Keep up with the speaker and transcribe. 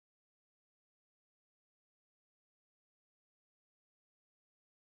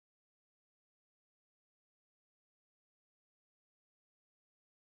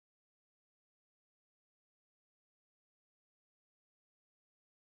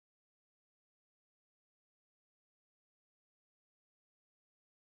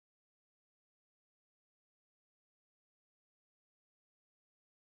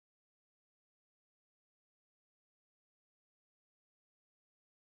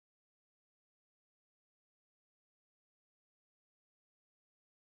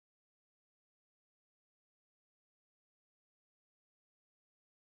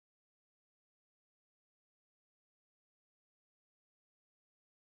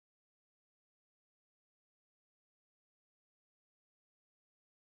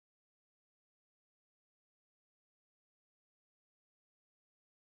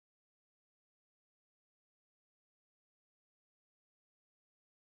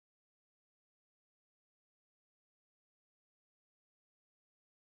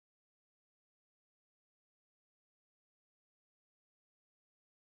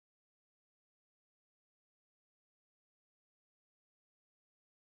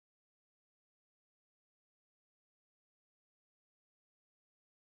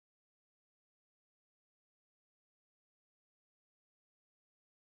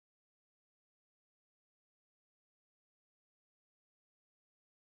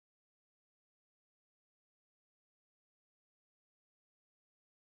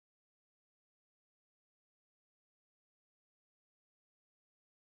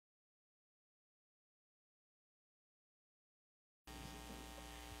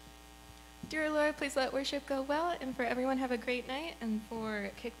Dear Lord, please let worship go well, and for everyone have a great night, and for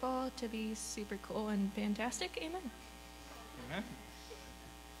kickball to be super cool and fantastic. Amen. Amen.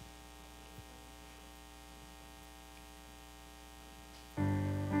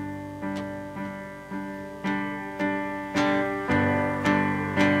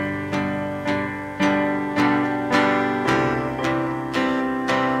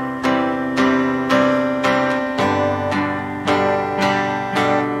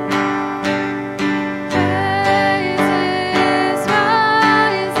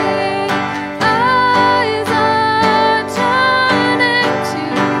 Eyes on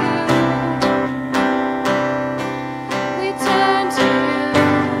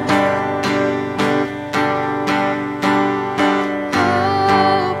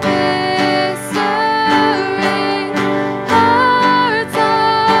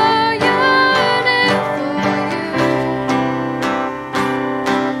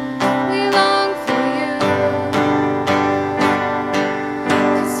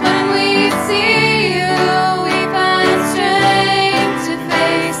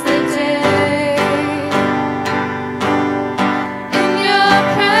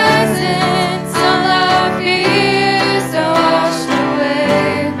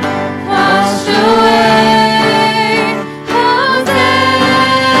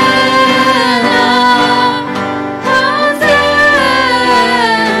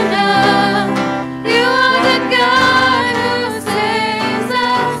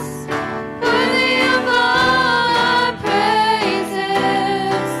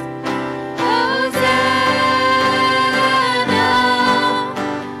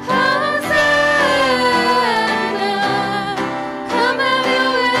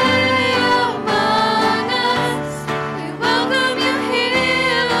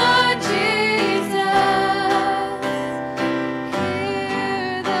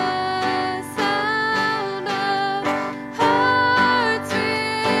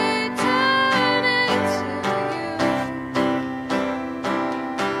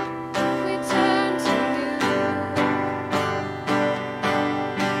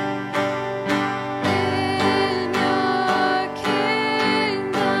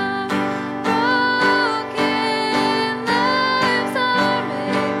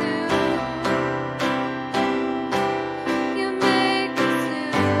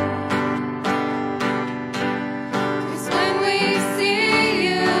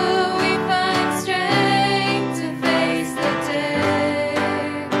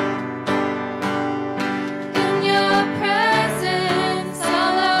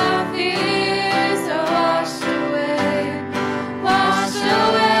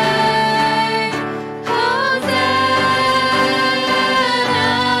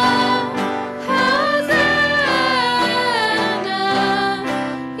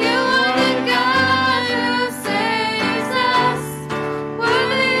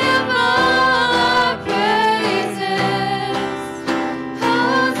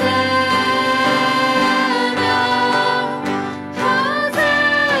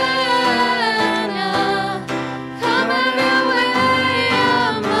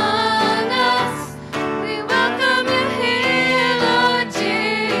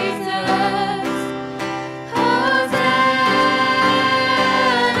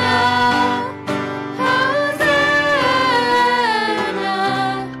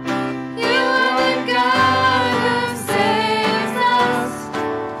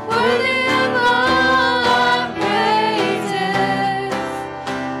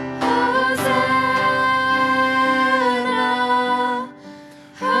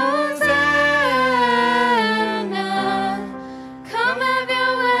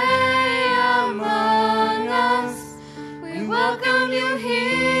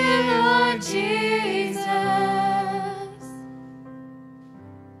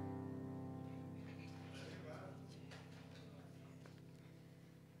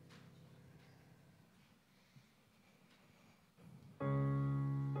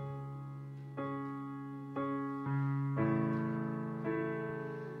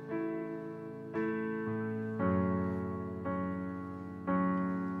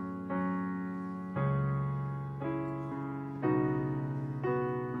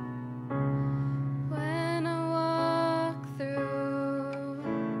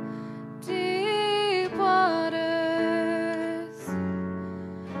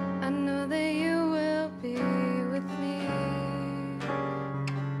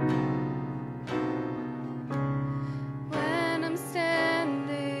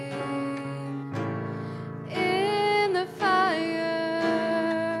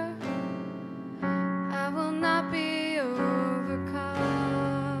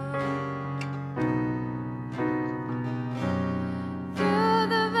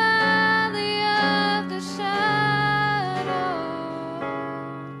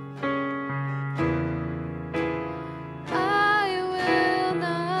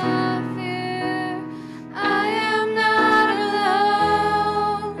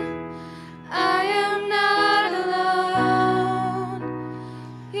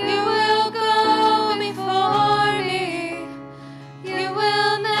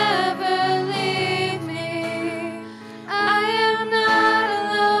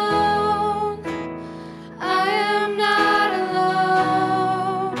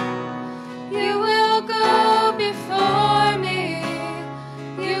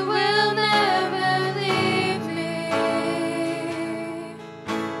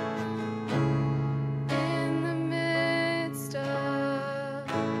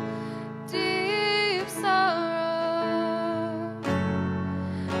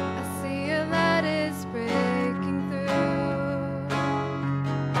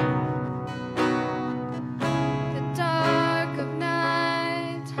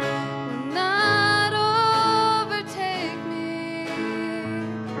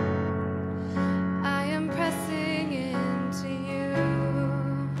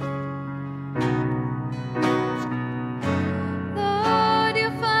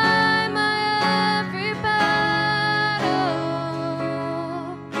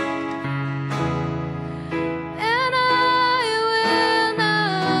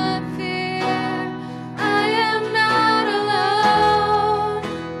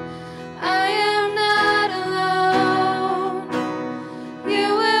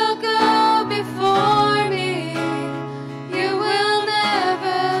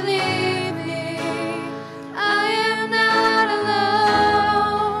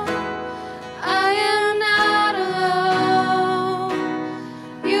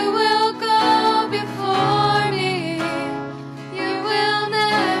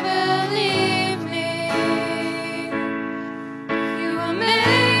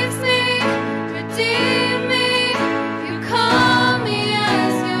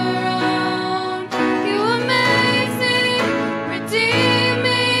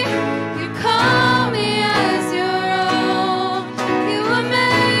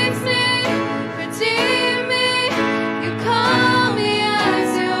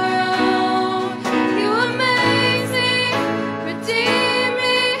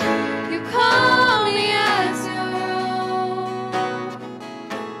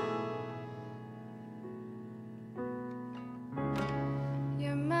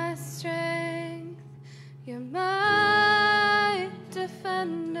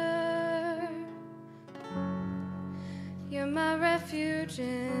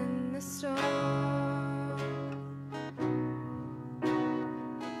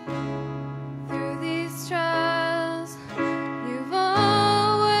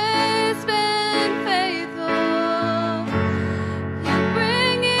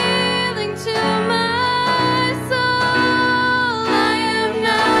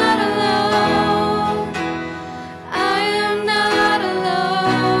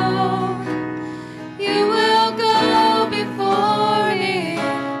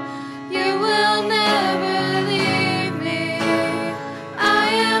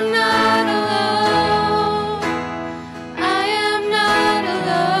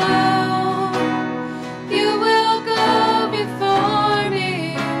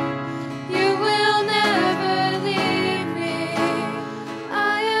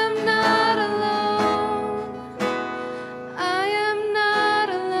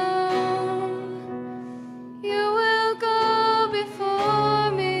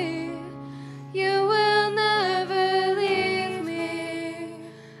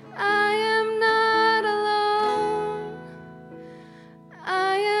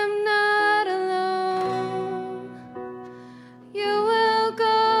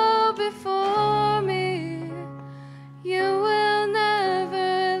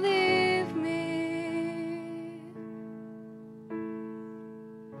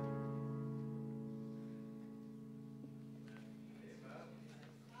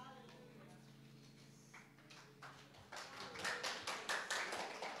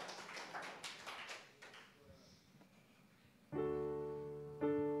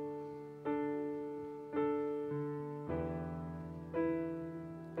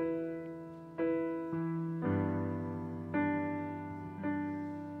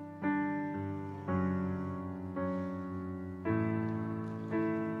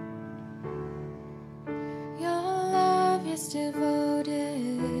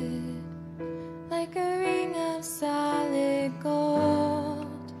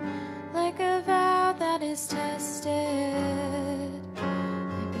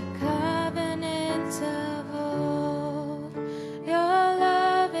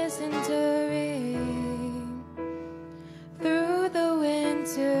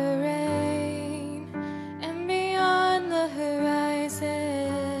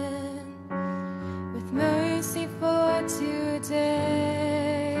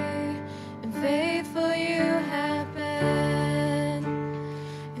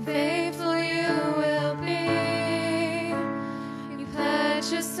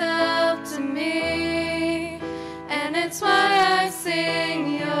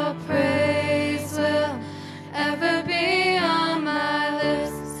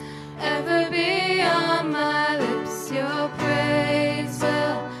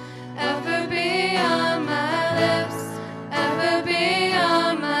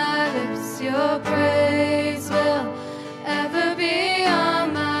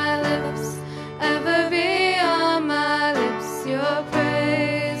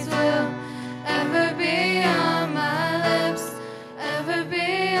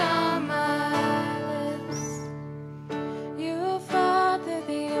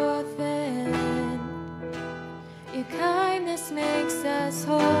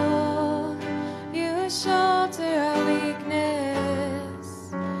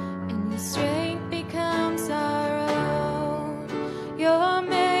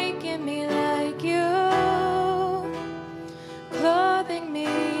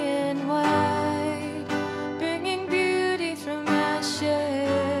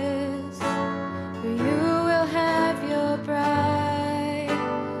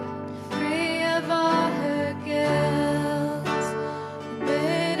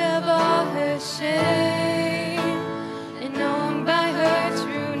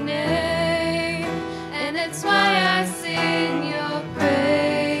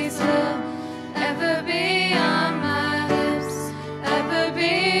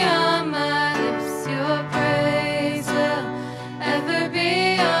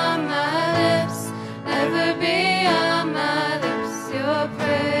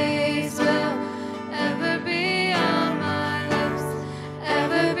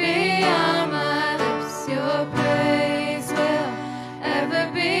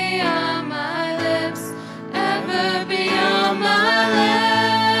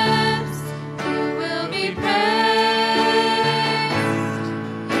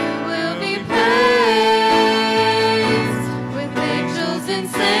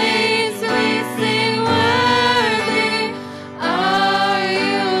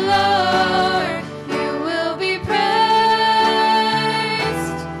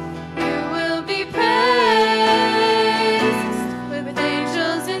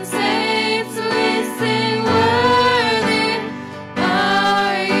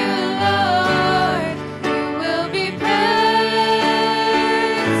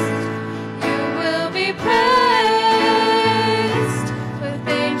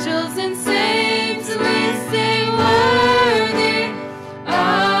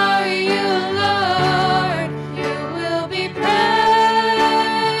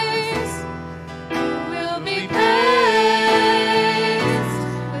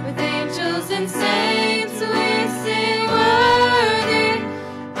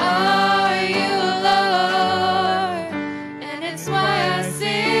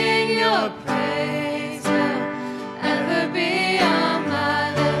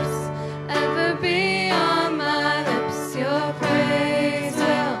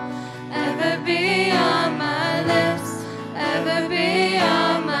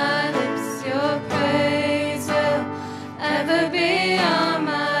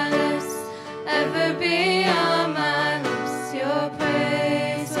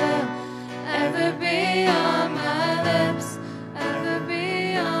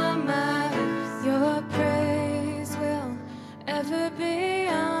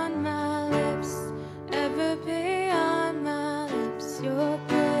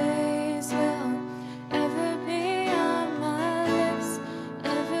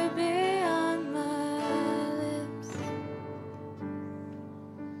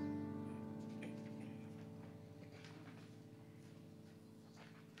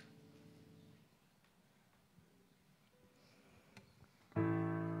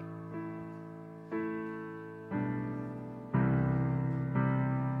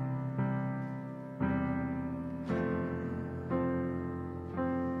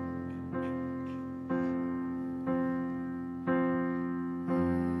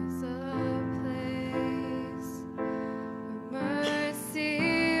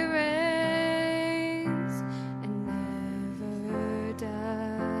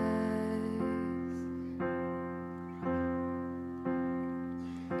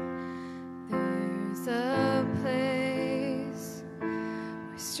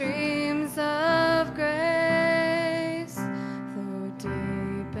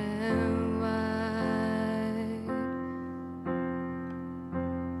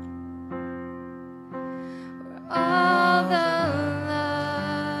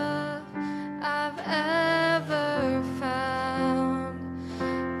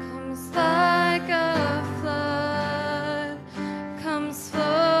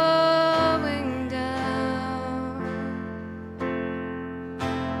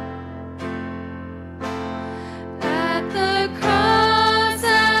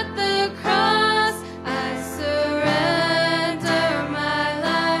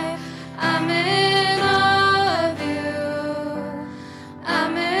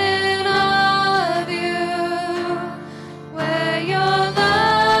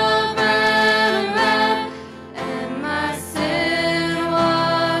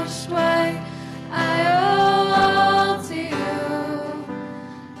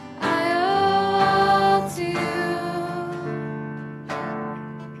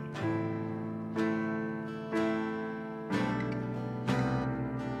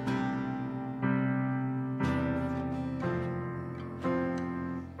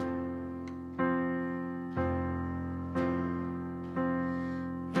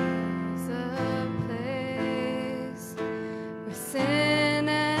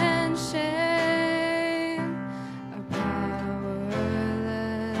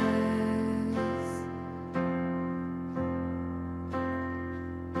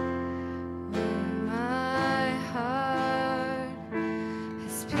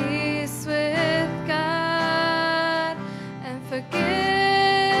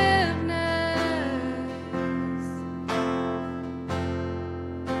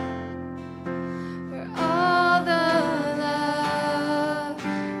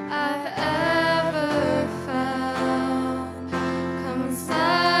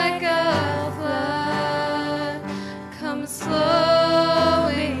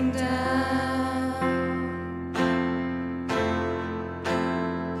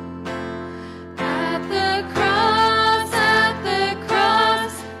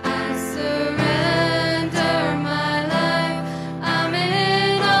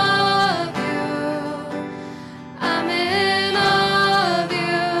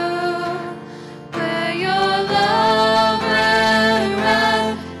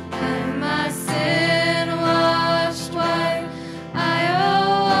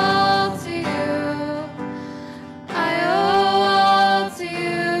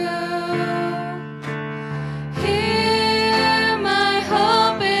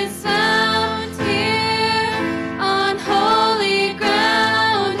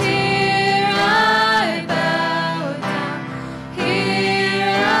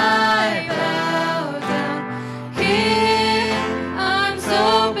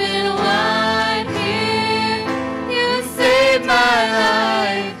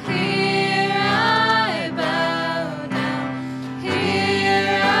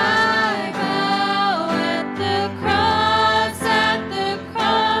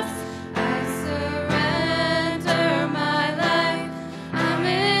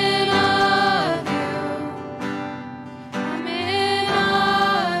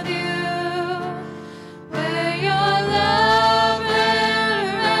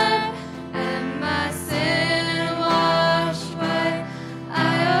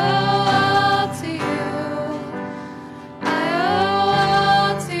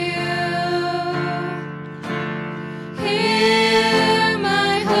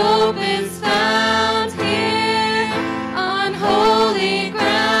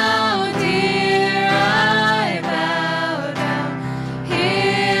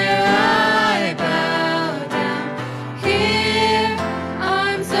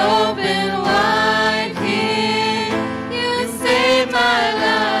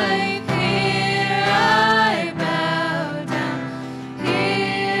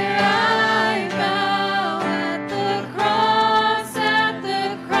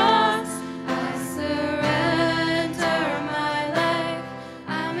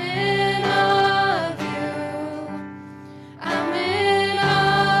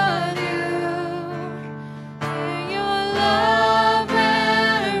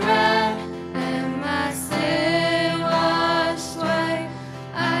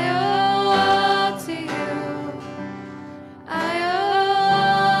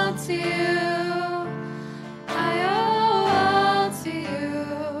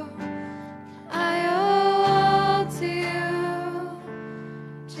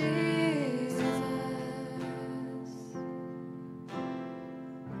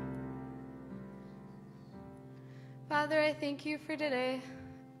Father, I thank you for today.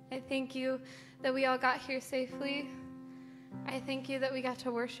 I thank you that we all got here safely. I thank you that we got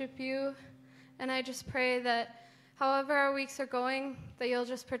to worship you. And I just pray that however our weeks are going, that you'll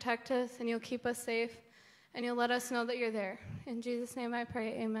just protect us and you'll keep us safe and you'll let us know that you're there. In Jesus' name I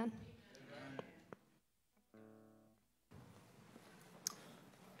pray, amen.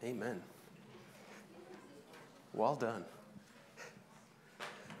 Amen. Well done.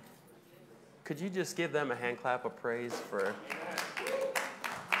 Could you just give them a hand clap of praise for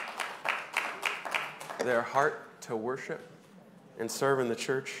their heart to worship and serve in the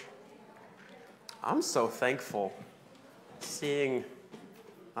church? I'm so thankful seeing,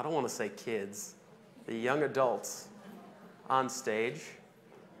 I don't want to say kids, the young adults on stage,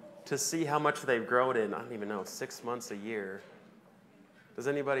 to see how much they've grown in, I don't even know, 6 months, a year. Does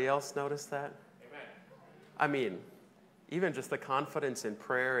anybody else notice that? Amen. I mean, even just the confidence in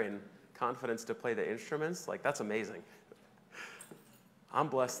prayer and confidence to play the instruments, like, that's amazing. I'm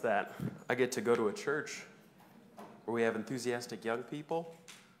blessed that I get to go to a church where we have enthusiastic young people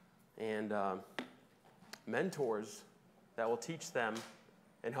and mentors that will teach them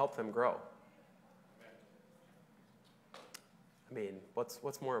and help them grow. I mean,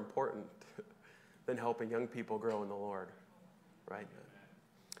 what's more important than helping young people grow in the Lord, right?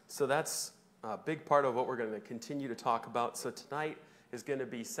 So that's a big part of what we're going to continue to talk about. So tonight is going to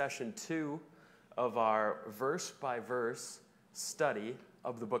be session 2 of our verse-by-verse study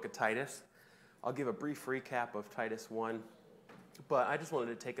of the book of Titus. I'll give a brief recap of Titus 1, but I just wanted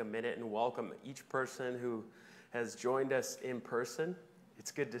to take a minute and welcome each person who has joined us in person. It's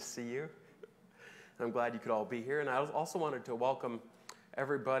good to see you. I'm glad you could all be here. And I also wanted to welcome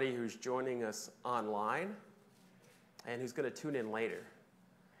everybody who's joining us online and who's going to tune in later.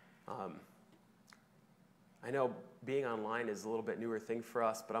 I know being online is a little bit newer thing for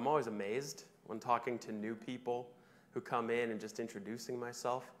us, but I'm always amazed when talking to new people who come in and just introducing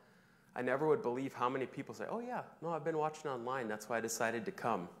myself. I never would believe how many people say, oh yeah, no, I've been watching online, that's why I decided to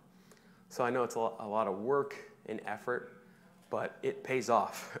come. So I know it's a lot of work and effort, but it pays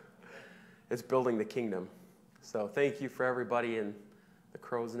off. It's building the kingdom. So thank you for everybody in the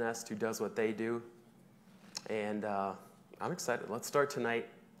Crow's Nest who does what they do. And I'm excited. Let's start tonight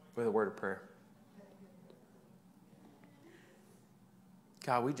with a word of prayer.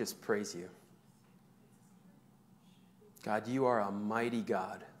 God, we just praise you. God, you are a mighty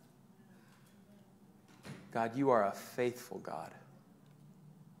God. God, you are a faithful God.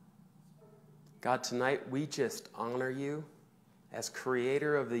 God, tonight we just honor you as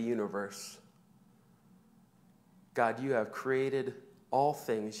creator of the universe. God, you have created all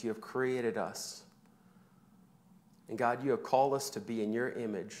things. You have created us. And God, you have called us to be in your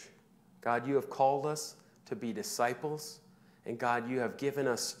image. God, you have called us to be disciples. And God, you have given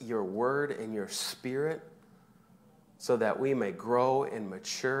us your word and your spirit so that we may grow and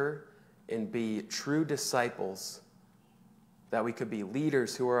mature and be true disciples, that we could be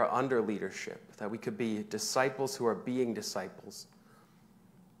leaders who are under leadership, that we could be disciples who are being disciples,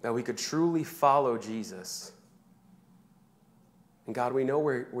 that we could truly follow Jesus. And God, we know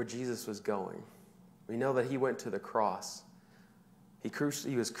where Jesus was going. We know that he went to the cross. He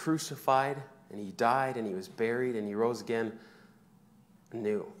was crucified, and he died, and he was buried, and he rose again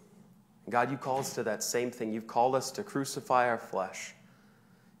anew. And God, you call us to that same thing. You've called us to crucify our flesh.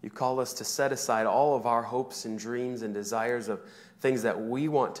 You've called us to set aside all of our hopes and dreams and desires of things that we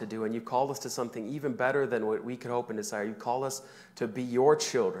want to do. And you called us to something even better than what we could hope and desire. You call us to be your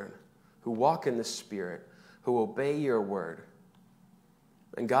children who walk in the Spirit, who obey your word.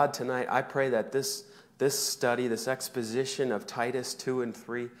 And God, tonight, I pray that this study, this exposition of Titus 2 and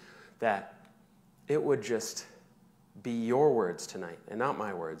 3, that it would just be your words tonight and not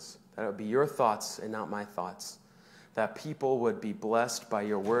my words. That it would be your thoughts and not my thoughts. That people would be blessed by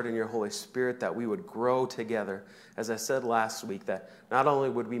your word and your Holy Spirit, that we would grow together. As I said last week, that not only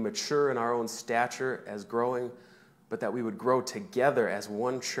would we mature in our own stature as growing, but that we would grow together as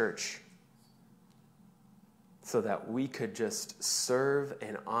one church so that we could just serve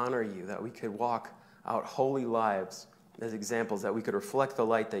and honor you, that we could walk out holy lives as examples, that we could reflect the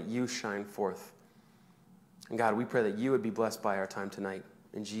light that you shine forth. And God, we pray that you would be blessed by our time tonight.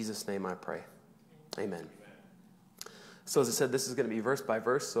 In Jesus' name I pray. Amen. So as I said, this is going to be verse by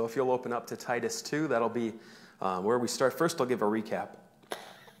verse. So if you'll open up to Titus 2, that'll be where we start. First, I'll give a recap.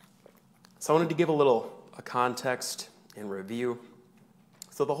 So I wanted to give a context and review.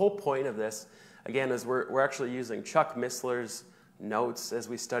 So the whole point of this, again, is we're actually using Chuck Missler's notes as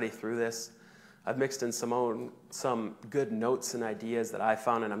we study through this. I've mixed in some good notes and ideas that I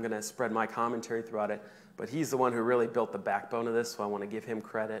found, and I'm going to spread my commentary throughout it. But he's the one who really built the backbone of this, so I want to give him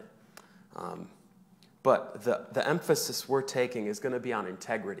credit. But the emphasis we're taking is going to be on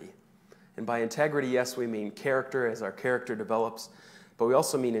integrity. And by integrity, yes, we mean character as our character develops, but we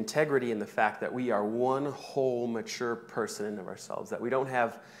also mean integrity in the fact that we are one whole mature person in of ourselves, that we don't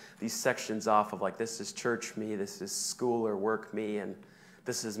have these sections off of like, this is church me, this is school or work me, and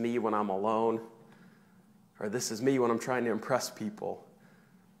this is me when I'm alone, or this is me when I'm trying to impress people.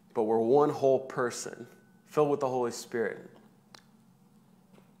 But we're one whole person, filled with the Holy Spirit.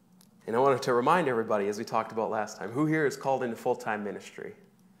 And I wanted to remind everybody, as we talked about last time, who here is called into full-time ministry?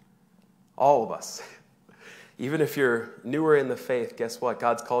 All of us. Even if you're newer in the faith, guess what?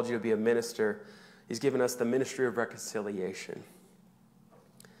 God's called you to be a minister. He's given us the ministry of reconciliation.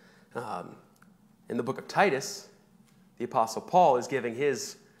 In the book of Titus, the Apostle Paul is giving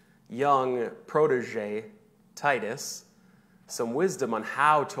his young protege, Titus, some wisdom on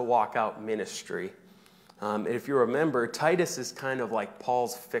how to walk out ministry. And if you remember, Titus is kind of like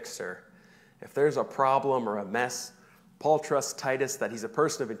Paul's fixer. If there's a problem or a mess, Paul trusts Titus that he's a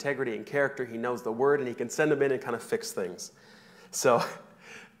person of integrity and character. He knows the word, and he can send him in and kind of fix things. So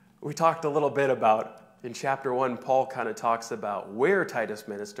we talked a little bit about, in chapter 1, Paul kind of talks about where Titus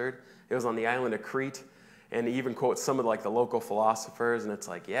ministered. It was on the island of Crete, and he even quotes some of like the local philosophers, and it's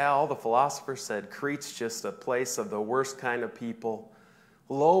like, yeah, all the philosophers said Crete's just a place of the worst kind of people,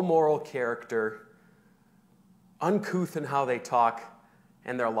 low moral character, uncouth in how they talk,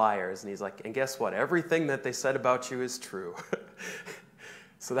 and they're liars. And he's like, and guess what? Everything that they said about you is true.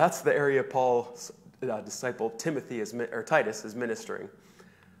 So that's the area Paul's disciple Titus is ministering.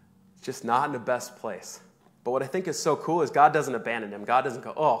 It's just not in the best place. But what I think is so cool is God doesn't abandon him. God doesn't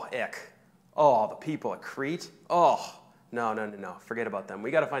go, oh, ick. Oh, the people at Crete? Oh, no. Forget about them. We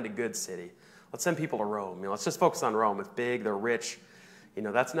got to find a good city. Let's send people to Rome. Let's just focus on Rome. It's big. They're rich.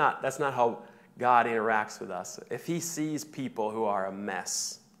 That's not how God interacts with us. If he sees people who are a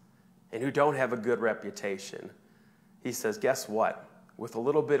mess and who don't have a good reputation, he says, guess what? With a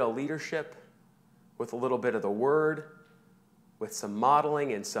little bit of leadership, with a little bit of the word, with some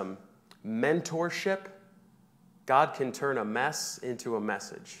modeling and some mentorship, God can turn a mess into a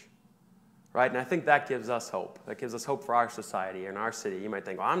message. Right? And I think that gives us hope. That gives us hope for our society and our city. You might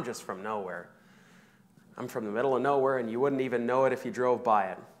think, well, I'm just from nowhere. I'm from the middle of nowhere, and you wouldn't even know it if you drove by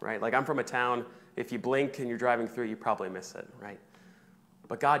it, right? Like I'm from a town, if you blink and you're driving through, you probably miss it, right?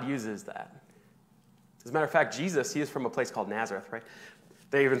 But God uses that. As a matter of fact, Jesus, he is from a place called Nazareth, right?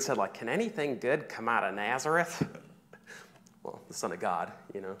 They even said, like, can anything good come out of Nazareth? Well, the Son of God,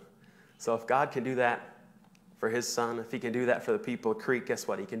 So if God can do that for his son, if he can do that for the people of Crete, guess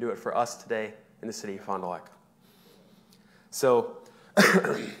what? He can do it for us today in the city of Fond du Lac. So,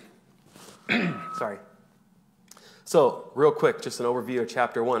 sorry. So, real quick, just an overview of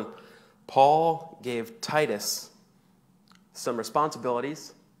chapter 1. Paul gave Titus some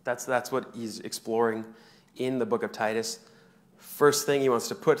responsibilities. That's what he's exploring in the book of Titus. First thing, he wants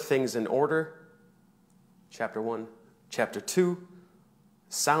to put things in order. Chapter 1. Chapter 2,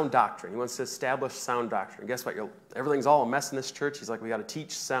 sound doctrine. He wants to establish sound doctrine. Guess what? Everything's all a mess in this church. He's like, we got to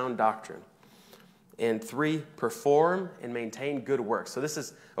teach sound doctrine. And 3, perform and maintain good works. So this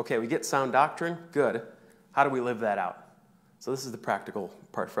is, okay, we get sound doctrine, good. How do we live that out? So this is the practical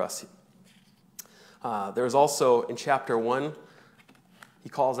part for us. There's also, in chapter 1, he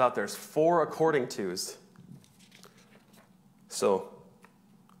calls out there's 4 according tos. So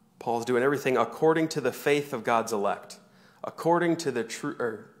Paul's doing everything according to the faith of God's elect, according to the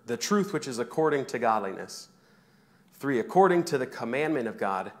truth which is according to godliness. 3, according to the commandment of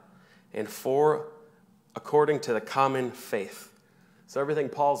God. And 4, according to the common faith. So everything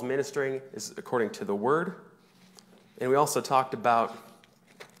Paul's ministering is according to the word. And we also talked about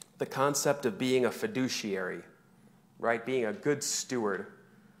the concept of being a fiduciary, right? Being a good steward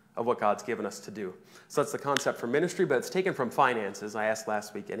of what God's given us to do. So that's the concept for ministry, but it's taken from finances. I asked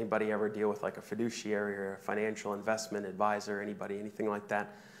last week, anybody ever deal with like a fiduciary or a financial investment advisor, anything like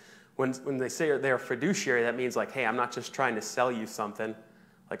that? When they say they're a fiduciary, that means like, hey, I'm not just trying to sell you something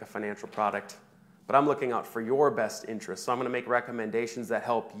like a financial product, but I'm looking out for your best interest. So I'm going to make recommendations that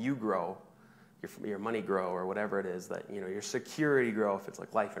help you grow, your money grow, or whatever it is, that your security grow, if it's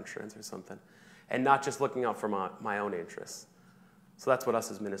like life insurance or something, and not just looking out for my own interests. So that's what us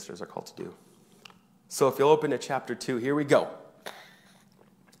as ministers are called to do. So if you'll open to chapter 2, here we go.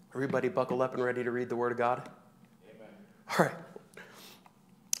 Everybody buckle up and ready to read the Word of God? Amen. All right.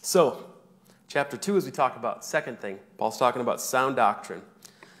 So, chapter 2, as we talk about, second thing, Paul's talking about sound doctrine.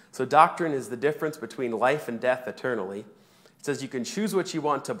 So doctrine is the difference between life and death eternally. It says you can choose what you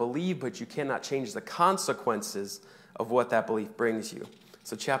want to believe, but you cannot change the consequences of what that belief brings you.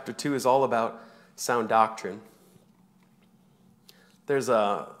 So chapter 2 is all about sound doctrine. there's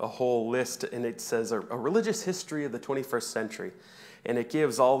a whole list, and it says a religious history of the 21st century. And it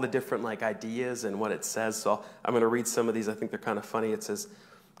gives all the different ideas and what it says. So I'm going to read some of these. I think they're kind of funny. It says,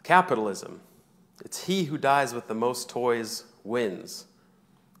 capitalism. It's he who dies with the most toys wins.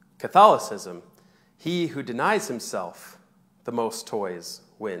 Catholicism. He who denies himself the most toys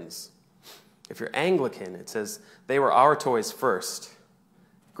wins. If you're Anglican, it says, they were our toys first.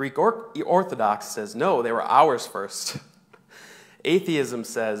 Greek Orthodox says, no, they were ours first. Atheism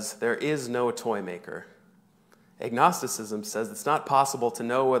says, there is no toy maker. Agnosticism says it's not possible to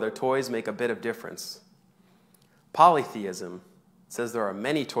know whether toys make a bit of difference. Polytheism says there are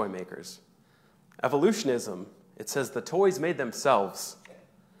many toy makers. Evolutionism, it says the toys made themselves.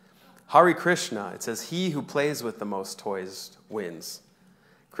 Hare Krishna, it says he who plays with the most toys wins.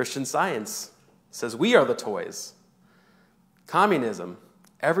 Christian Science says we are the toys. Communism,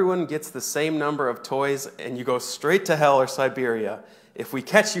 everyone gets the same number of toys and you go straight to hell or Siberia if we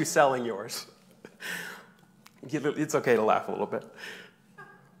catch you selling yours. It's okay to laugh a little bit.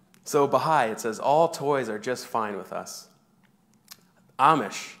 So Baha'i, it says all toys are just fine with us.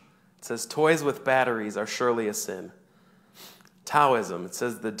 Amish, it says toys with batteries are surely a sin. Taoism, it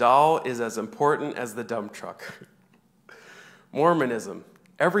says the doll is as important as the dump truck. Mormonism,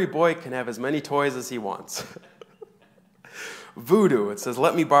 every boy can have as many toys as he wants. Voodoo, it says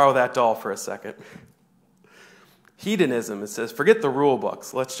let me borrow that doll for a second. Hedonism, it says forget the rule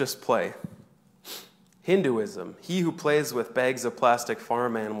books, let's just play. Hinduism, he who plays with bags of plastic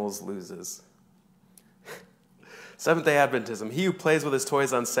farm animals loses. Seventh-day Adventism, he who plays with his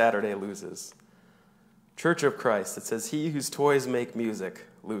toys on Saturday loses. Church of Christ, it says he whose toys make music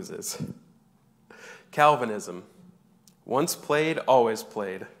loses. Calvinism, once played, always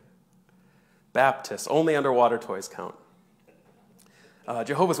played. Baptist, only underwater toys count.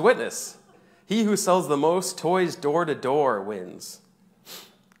 Jehovah's Witness, he who sells the most toys door to door wins.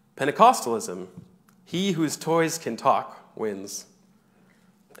 Pentecostalism, he whose toys can talk wins.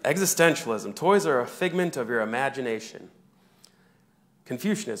 Existentialism. Toys are a figment of your imagination.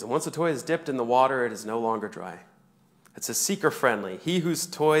 Confucianism. Once a toy is dipped in the water, it is no longer dry. It says seeker-friendly. He whose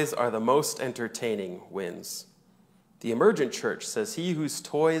toys are the most entertaining wins. The Emergent Church says he whose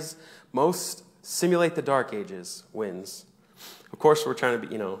toys most simulate the Dark Ages wins. Of course, we're trying to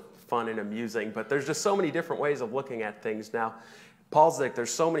be, fun and amusing, but there's just so many different ways of looking at things now. Paul's like,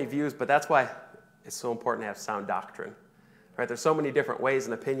 there's so many views, but that's why it's so important to have sound doctrine. Right? There's so many different ways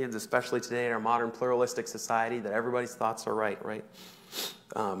and opinions, especially today in our modern pluralistic society, that everybody's thoughts are right?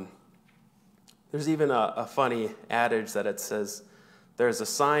 There's even a funny adage that it says, there's a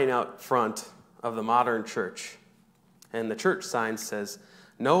sign out front of the modern church, and the church sign says,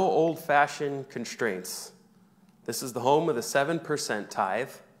 no old-fashioned constraints. This is the home of the 7% tithe,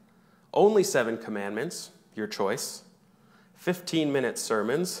 only 7 commandments, your choice, 15-minute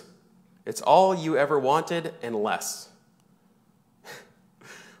sermons. It's all you ever wanted and less.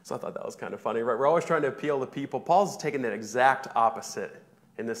 So I thought that was kind of funny, right? We're always trying to appeal to people. Paul's taking the exact opposite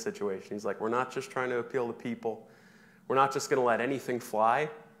in this situation. He's like, we're not just trying to appeal to people. We're not just going to let anything fly.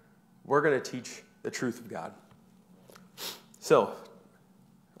 We're going to teach the truth of God. So,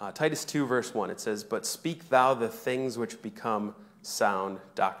 Titus 2, verse 1, it says, but speak thou the things which become sound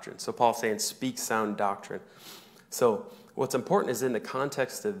doctrine. So Paul's saying, speak sound doctrine. So what's important is in the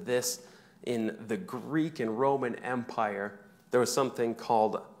context of this, in the Greek and Roman Empire, there was something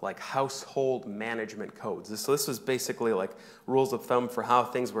called household management codes. So this was basically rules of thumb for how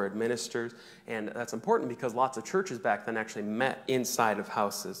things were administered. And that's important because lots of churches back then actually met inside of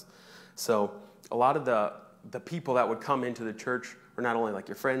houses. So a lot of the people that would come into the church were not only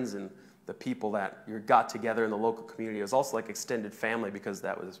your friends and the people that you got together in the local community. It was also extended family because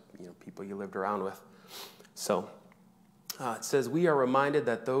that was people you lived around with. So it says, we are reminded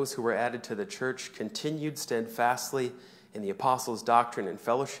that those who were added to the church continued steadfastly in the apostles' doctrine and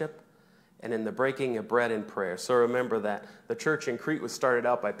fellowship, and in the breaking of bread and prayer. So remember that the church in Crete was started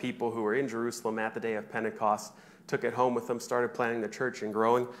out by people who were in Jerusalem at the day of Pentecost, took it home with them, started planting the church and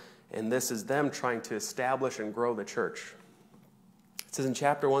growing, and this is them trying to establish and grow the church. It says in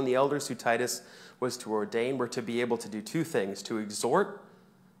chapter 1, the elders who Titus was to ordain were to be able to do 2 things, to exhort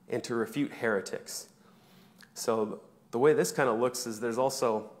and to refute heretics. So the way this kind of looks is there's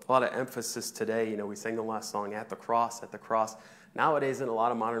also a lot of emphasis today. We sang the last song, at the cross, at the cross. Nowadays, in a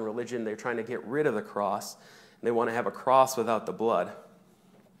lot of modern religion, they're trying to get rid of the cross. And they want to have a cross without the blood.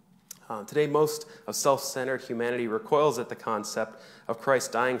 Today, most of self-centered humanity recoils at the concept of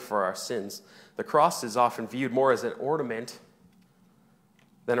Christ dying for our sins. The cross is often viewed more as an ornament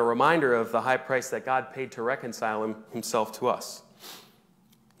than a reminder of the high price that God paid to reconcile himself to us.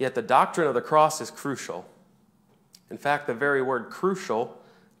 Yet the doctrine of the cross is crucial. In fact, the very word crucial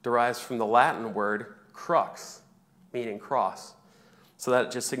derives from the Latin word crux, meaning cross. So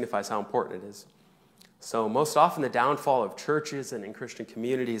that just signifies how important it is. So most often the downfall of churches and in Christian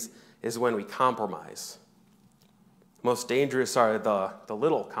communities is when we compromise. Most dangerous are the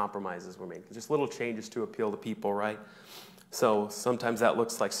little compromises we're making, just little changes to appeal to people, right? So sometimes that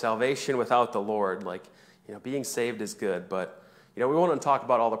looks like salvation without the Lord. Like, being saved is good, but, we want to talk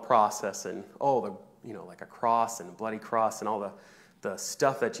about all the process and, like a cross and a bloody cross and all the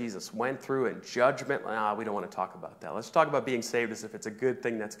stuff that Jesus went through and judgment. We don't want to talk about that. Let's talk about being saved as if it's a good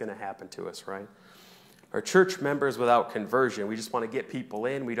thing that's going to happen to us, right? Or church members without conversion. We just want to get people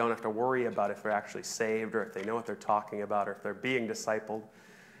in. We don't have to worry about if they're actually saved or if they know what they're talking about or if they're being discipled,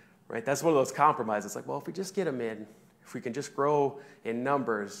 right? That's one of those compromises. Like, well, if we just get them in, if we can just grow in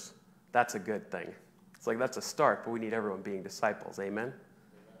numbers, that's a good thing. It's like that's a start, but we need everyone being disciples. Amen?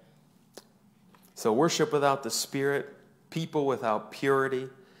 So worship without the Spirit, people without purity,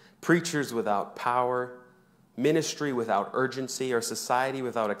 preachers without power, ministry without urgency, or society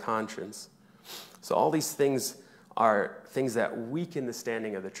without a conscience. So all these things are things that weaken the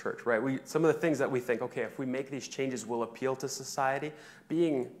standing of the church, right? Some of the things that we think, okay, if we make these changes, we'll appeal to society.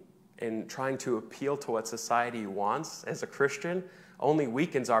 Being and trying to appeal to what society wants as a Christian only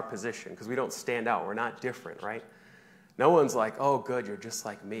weakens our position because we don't stand out. We're not different, right? No one's like, oh, good, you're just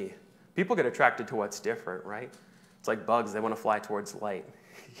like me. People get attracted to what's different, right? It's like bugs. They want to fly towards light.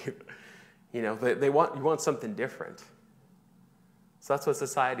 You want something different. So that's what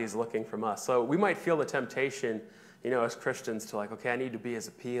society is looking from us. So we might feel the temptation, as Christians to like, okay, I need to be as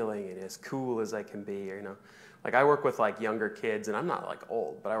appealing and as cool as I can be. Like I work with like younger kids, and I'm not like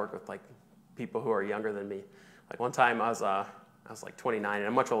old, but I work with like people who are younger than me. Like one time I was like 29, and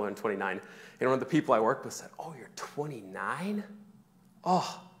I'm much older than 29. And one of the people I worked with said, "Oh, you're 29?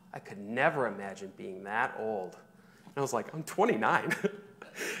 Oh, I could never imagine being that old." And I was like, "I'm 29."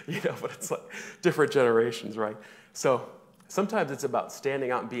 But it's like different generations, right? So sometimes it's about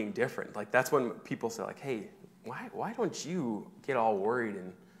standing out and being different. Like that's when people say like, hey, why don't you get all worried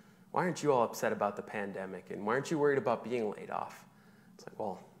and why aren't you all upset about the pandemic and why aren't you worried about being laid off? It's like,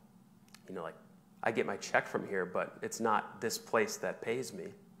 well, like I get my check from here, but it's not this place that pays me.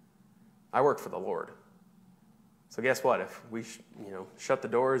 I work for the Lord. So guess what? If we shut the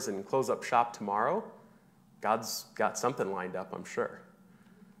doors and close up shop tomorrow, God's got something lined up, I'm sure.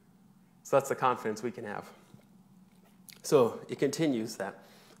 So that's the confidence we can have. So it continues that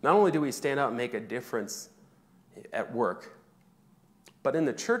not only do we stand out and make a difference at work, but in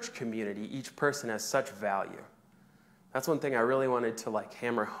the church community, each person has such value. That's one thing I really wanted to like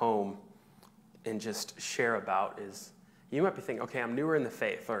hammer home and just share about is you might be thinking, okay, I'm newer in the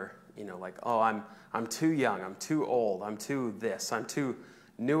faith, or like, oh, I'm too young, I'm too old, I'm too this, I'm too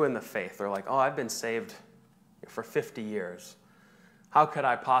new in the faith, or like, oh, I've been saved for 50 years. How could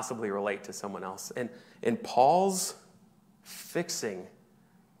I possibly relate to someone else? And Paul's fixing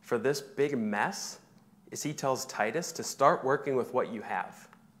for this big mess is he tells Titus to start working with what you have.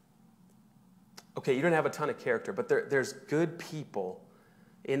 Okay, you don't have a ton of character, but there's good people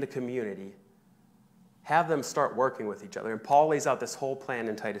in the community. Have them start working with each other. And Paul lays out this whole plan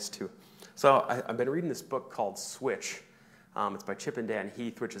in Titus 2. So I've been reading this book called Switch. It's by Chip and Dan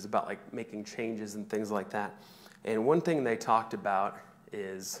Heath, which is about like making changes and things like that. And one thing they talked about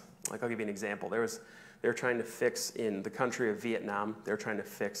is, like I'll give you an example. They were trying to fix in the country of Vietnam, they were trying to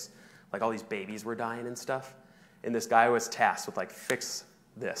fix, like all these babies were dying and stuff. And this guy was tasked with like, fix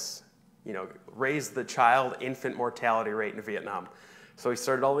this, raise the infant mortality rate in Vietnam. So he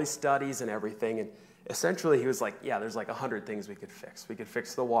started all these studies and everything. And essentially he was like, yeah, there's like 100 things we could fix. We could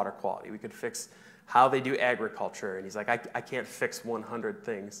fix the water quality. We could fix how they do agriculture. And he's like, I can't fix 100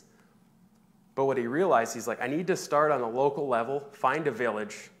 things. But what he realized, he's like, I need to start on a local level, find a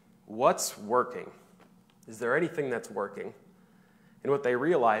village. What's working? Is there anything that's working? And what they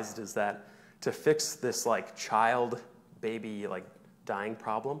realized is that to fix this like baby like dying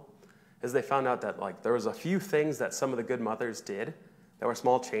problem, is they found out that like there was a few things that some of the good mothers did that were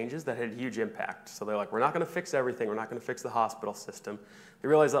small changes that had a huge impact. So they're like, we're not going to fix everything. We're not going to fix the hospital system. They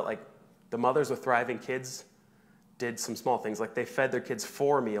realized that like the mothers with thriving kids did some small things. Like they fed their kids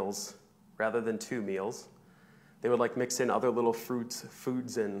 4 meals rather than 2 meals. They would like mix in other little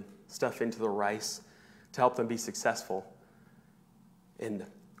foods and stuff into the rice to help them be successful. And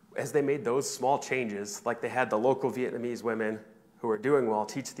as they made those small changes, like they had the local Vietnamese women who were doing well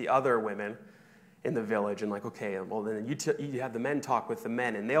teach the other women in the village, and like, okay, well then you have the men talk with the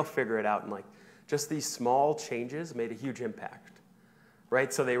men and they'll figure it out. And like just these small changes made a huge impact,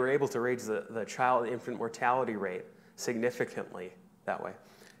 right? So they were able to raise the infant mortality rate significantly that way.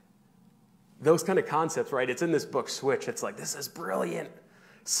 those kind of concepts, right? It's in this book, Switch. It's like, this is brilliant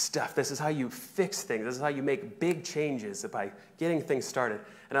stuff. This is how you fix things. This is how you make big changes by getting things started.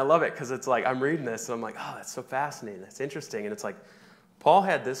 And I love it because it's like, I'm reading this and I'm like, oh, that's so fascinating. That's interesting. And it's like, Paul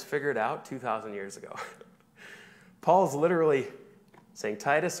had this figured out 2,000 years ago. Paul's literally saying,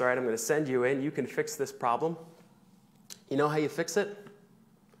 Titus, all right, I'm going to send you in. You can fix this problem. You know how you fix it?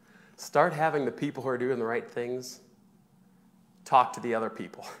 Start having the people who are doing the right things talk to the other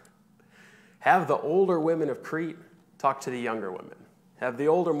people. Have the older women of Crete talk to the younger women. Have the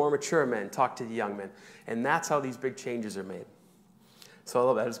older, more mature men talk to the young men. And that's how these big changes are made. So I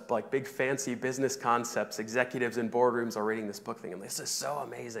love that. It's like big, fancy business concepts. Executives in boardrooms are reading this book thinking, this is so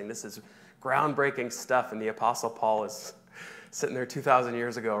amazing. This is groundbreaking stuff. And the Apostle Paul is sitting there 2,000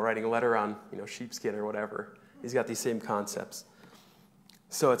 years ago writing a letter on sheepskin or whatever. He's got these same concepts.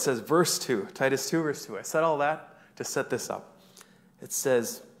 So it says, verse 2, Titus 2, verse 2. I said all that to set this up. It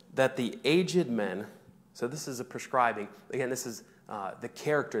says that the aged men, so this is a prescribing. Again, this is the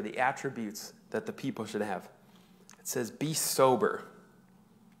character, the attributes that the people should have. It says, be sober,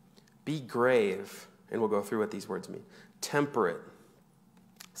 be grave, and we'll go through what these words mean. Temperate,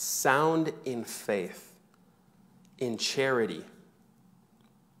 sound in faith, in charity,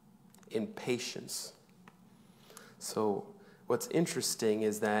 in patience. So what's interesting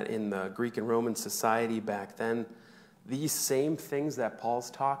is that in the Greek and Roman society back then, these same things that Paul's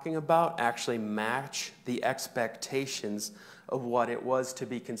talking about actually match the expectations of what it was to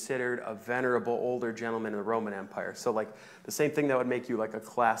be considered a venerable older gentleman in the Roman Empire. So like the same thing that would make you like a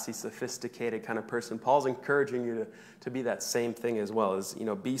classy, sophisticated kind of person, Paul's encouraging you to be that same thing as well, as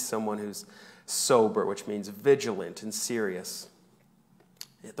be someone who's sober, which means vigilant and serious.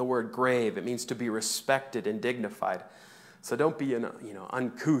 The word grave, it means to be respected and dignified. So don't be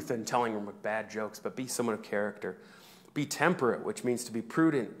uncouth and telling them bad jokes, but be someone of character. Be temperate, which means to be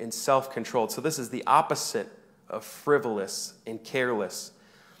prudent and self-controlled. So this is the opposite of frivolous and careless.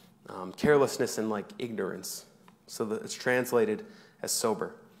 Carelessness and like ignorance. So that it's translated as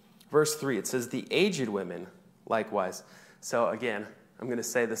sober. Verse 3, it says, the aged women likewise. So again, I'm going to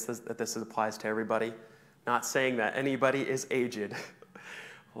say that this applies to everybody. Not saying that anybody is aged.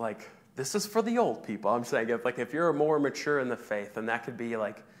 Like, this is for the old people. I'm saying if you're more mature in the faith, then that could be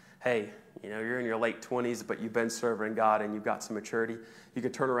like, hey, you're in your late 20s, but you've been serving God and you've got some maturity. You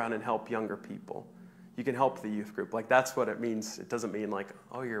can turn around and help younger people. You can help the youth group. Like, that's what it means. It doesn't mean like,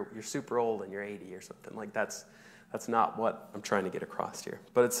 oh, you're super old and you're 80 or something. Like, that's not what I'm trying to get across here.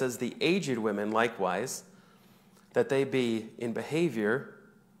 But it says the aged women likewise, that they be in behavior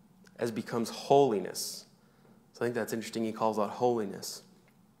as becomes holiness. So I think that's interesting. He calls out holiness.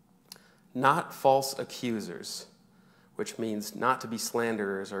 Not false accusers, which means not to be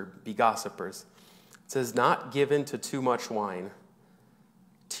slanderers or be gossipers. It says not given to too much wine,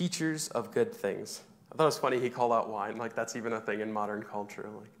 teachers of good things. I thought it was funny he called out wine. Like, that's even a thing in modern culture.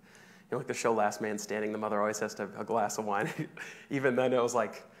 Like the show Last Man Standing, the mother always has to have a glass of wine. Even then it was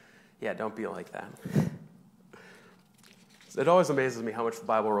like, yeah, don't be like that. It always amazes me how much the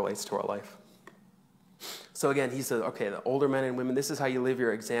Bible relates to our life. So again, he says, okay, the older men and women, this is how you live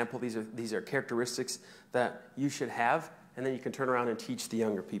your example. These are characteristics that you should have, and then you can turn around and teach the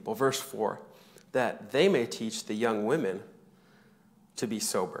younger people. Verse 4, that they may teach the young women to be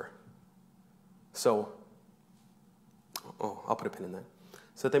sober. So, I'll put a pin in that.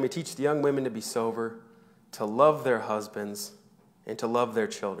 So that they may teach the young women to be sober, to love their husbands, and to love their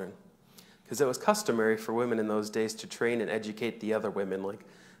children. Because it was customary for women in those days to train and educate the other women, like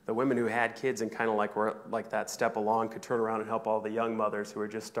the women who had kids and kind of were like that step along could turn around and help all the young mothers who were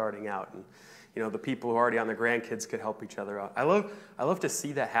just starting out. And, the people who are already on the grandkids could help each other out. I love to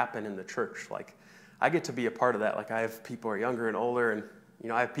see that happen in the church. Like, I get to be a part of that. Like, I have people who are younger and older, and,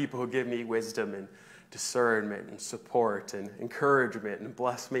 I have people who give me wisdom and discernment and support and encouragement and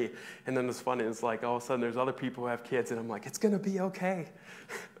bless me. And then it's funny. It's like, all of a sudden, there's other people who have kids, and I'm like, it's going to be okay.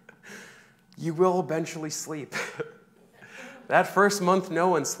 You will eventually sleep. That first month, no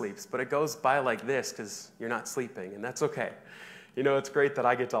one sleeps, but it goes by like this because you're not sleeping, and that's okay. It's great that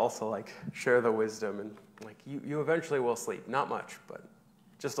I get to also share the wisdom, and you eventually will sleep. Not much, but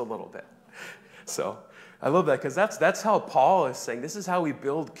just a little bit. So I love that because that's how Paul is saying this is how we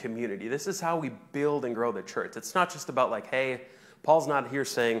build community. This is how we build and grow the church. It's not just about hey, Paul's not here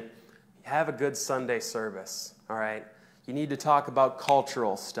saying, have a good Sunday service, all right? You need to talk about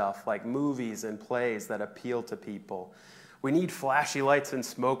cultural stuff like movies and plays that appeal to people. We need flashy lights and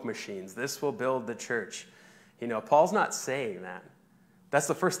smoke machines. This will build the church. Paul's not saying that. That's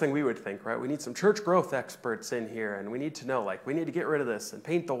the first thing we would think, right? We need some church growth experts in here, and we need to know, we need to get rid of this and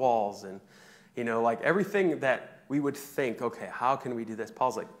paint the walls and, everything that we would think, okay, how can we do this?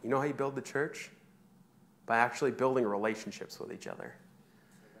 Paul's like, you know how you build the church? By actually building relationships with each other.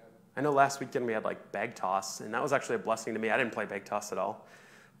 I know last weekend we had like bag toss, and that was actually a blessing to me. I didn't play bag toss at all,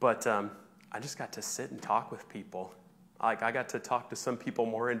 but I just got to sit and talk with people. Like, I got to talk to some people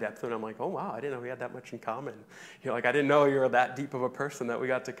more in depth, and I'm like, oh, wow, I didn't know we had that much in common. Like, I didn't know you were that deep of a person that we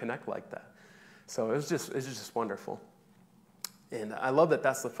got to connect like that. So it was just wonderful. And I love that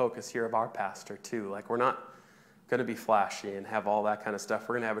that's the focus here of our pastor, too. Like, we're not going to be flashy and have all that kind of stuff.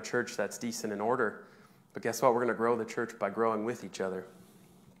 We're going to have a church that's decent in order. But guess what? We're going to grow the church by growing with each other.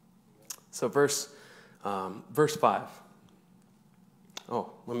 So verse 5.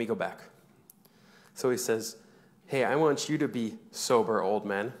 Oh, let me go back. So he says, hey, I want you to be sober, old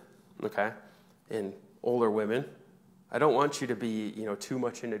men, okay, and older women. I don't want you to be, too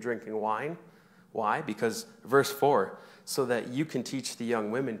much into drinking wine. Why? Because verse 4, so that you can teach the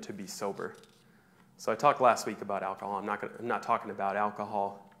young women to be sober. So I talked last week about alcohol. I'm not talking about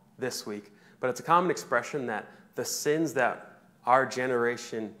alcohol this week, but it's a common expression that the sins that our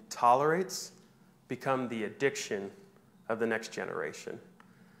generation tolerates become the addiction of the next generation.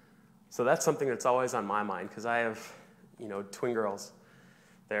 So that's something that's always on my mind, because I have, twin girls.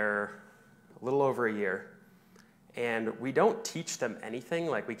 They're a little over a year. And we don't teach them anything.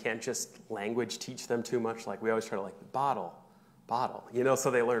 Like, we can't just language teach them too much. Like, we always try to, bottle, so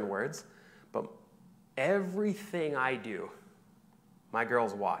they learn words. But everything I do, my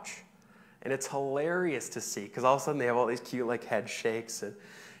girls watch. And it's hilarious to see, because all of a sudden they have all these cute, head shakes. And,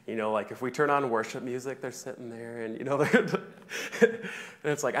 if we turn on worship music, they're sitting there. And, and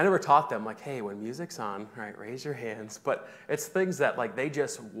it's like, I never taught them, hey, when music's on, right, raise your hands. But it's things that, they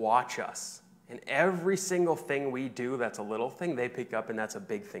just watch us. And every single thing we do that's a little thing, they pick up, and that's a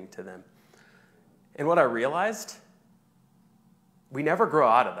big thing to them. And what I realized, we never grow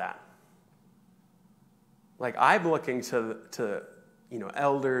out of that. I'm looking to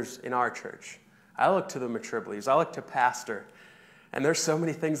elders in our church. I look to the mature believers. I look to pastor. And there's so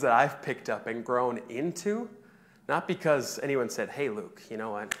many things that I've picked up and grown into, not because anyone said, hey, Luke, you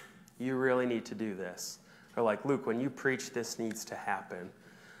know what? You really need to do this. Or Luke, when you preach, this needs to happen.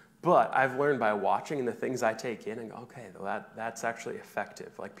 But I've learned by watching and the things I take in and go, okay, that's actually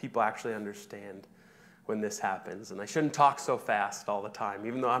effective. People actually understand when this happens. And I shouldn't talk so fast all the time,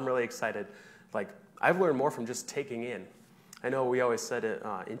 even though I'm really excited. I've learned more from just taking in. I know we always said it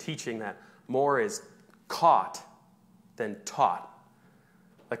in teaching that more is caught than taught.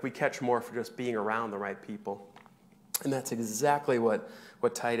 We catch more for just being around the right people. And that's exactly what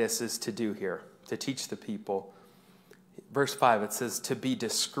Titus is to do here, to teach the people. Verse 5, it says to be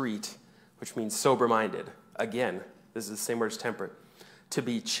discreet, which means sober-minded. Again, this is the same word as temperate. To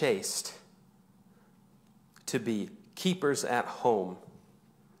be chaste. To be keepers at home.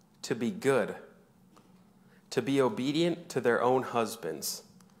 To be good. To be obedient to their own husbands.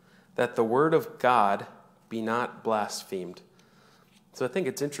 That the word of God be not blasphemed. So I think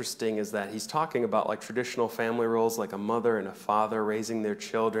it's interesting is that he's talking about traditional family roles, like a mother and a father raising their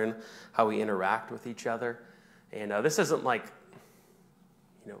children, how we interact with each other. And this isn't like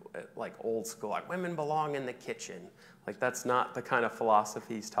old school, women belong in the kitchen. That's not the kind of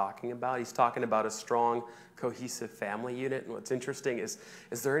philosophy he's talking about. He's talking about a strong, cohesive family unit. And what's interesting is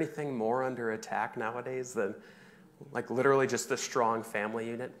there anything more under attack nowadays than literally just the strong family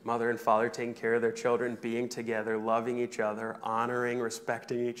unit? Mother and father taking care of their children, being together, loving each other, honoring,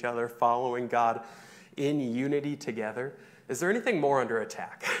 respecting each other, following God in unity together. Is there anything more under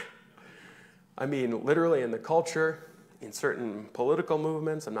attack? I mean, literally in the culture, in certain political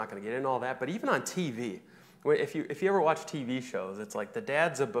movements, I'm not going to get into all that, but even on TV, if you ever watch TV shows, it's the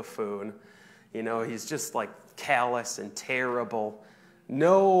dad's a buffoon, he's just callous and terrible,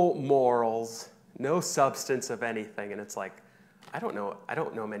 no morals, no substance of anything, and it's I don't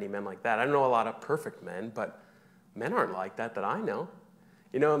know many men like that. I don't know a lot of perfect men, but men aren't like that I know.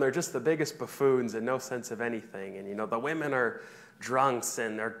 And they're just the biggest buffoons and no sense of anything, and the women are drunks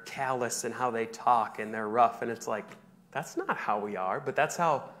and they're callous in how they talk and they're rough, and it's that's not how we are, but that's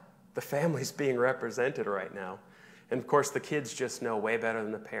how the family's being represented right now. And of course the kids just know way better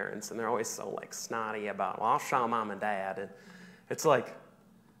than the parents, and they're always so snotty about, well, I'll show mom and dad, and it's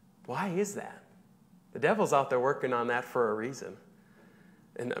why is that? The devil's out there working on that for a reason.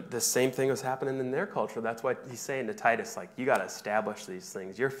 And the same thing was happening in their culture. That's why he's saying to Titus, you got to establish these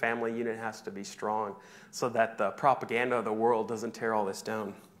things. Your family unit has to be strong so that the propaganda of the world doesn't tear all this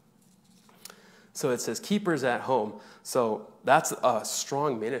down. So it says keepers at home. So that's a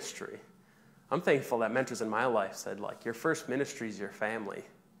strong ministry. I'm thankful that mentors in my life said, your first ministry is your family.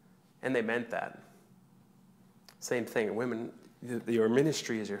 And they meant that. Same thing. Women, your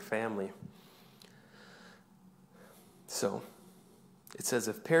ministry is your family. So it says,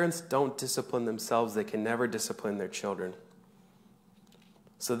 if parents don't discipline themselves, they can never discipline their children.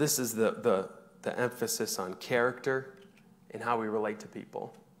 So this is the emphasis on character and how we relate to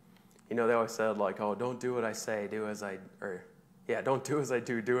people. You know, they always said, like, oh, don't do what I say, don't do as I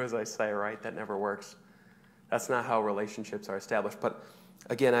do as I say, right? That never works. That's not how relationships are established. But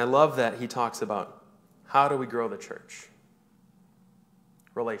again, I love that he talks about how do we grow the church?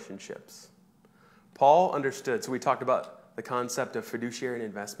 Relationships. Paul understood, so we talked about the concept of fiduciary and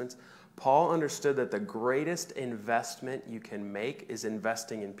investments. Paul understood that the greatest investment you can make is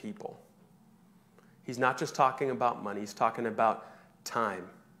investing in people. He's not just talking about money, he's talking about time.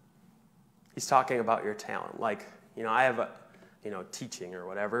 He's talking about your talent. Like, you know, I have teaching or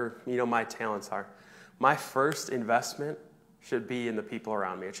whatever, my talents are. My first investment should be in the people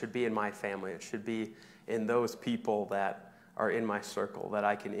around me. It should be in my family. It should be in those people that are in my circle that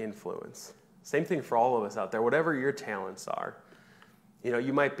I can influence. Same thing for all of us out there. Whatever your talents are,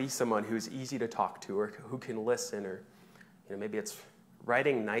 you might be someone who's easy to talk to or who can listen, or maybe it's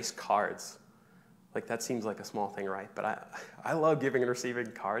writing nice cards. Like, that seems like a small thing, right? But I love giving and receiving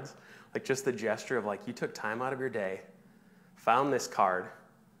cards. Like, just the gesture of, like, you took time out of your day, found this card,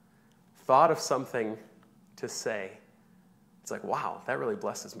 thought of something to say. It's like, wow, that really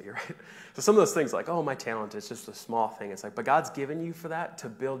blesses me, right? So some of those things, like, oh, my talent is just a small thing. It's like, but God's given you for that to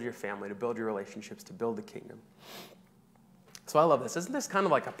build your family, to build your relationships, to build the kingdom. So I love this. Isn't this kind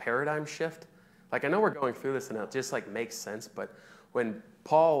of like a paradigm shift? Like, I know we're going through this and it just like makes sense, but when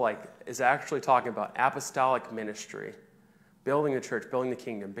Paul is actually talking about apostolic ministry, building the church, building the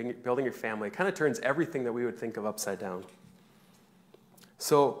kingdom, building your family, it kind of turns everything that we would think of upside down.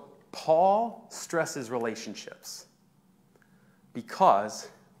 So Paul stresses relationships because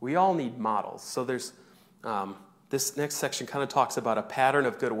we all need models. So there's this next section kind of talks about a pattern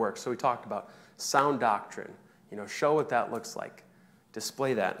of good works. So we talked about sound doctrine, show what that looks like,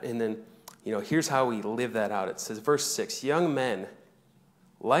 display that. And then, here's how we live that out. It says, verse 6, young men,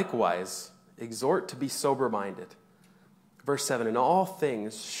 likewise, exhort to be sober-minded. Verse 7, in all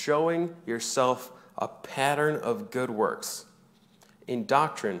things, showing yourself a pattern of good works. In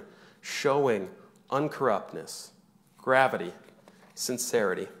doctrine, showing uncorruptness, gravity,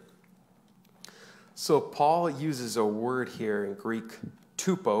 sincerity. So Paul uses a word here in Greek,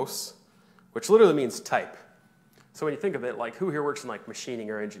 tupos, which literally means type. So when you think of it, like, who here works in like machining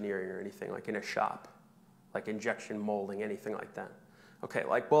or engineering or anything, like in a shop, like injection molding, anything like that? Okay,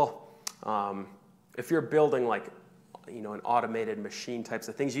 if you're building like, an automated machine types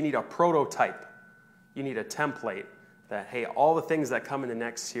of things, you need a prototype. You need a template that, hey, all the things that come in the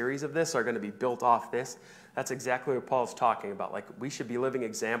next series of this are going to be built off this. That's exactly what Paul's talking about. Like, we should be living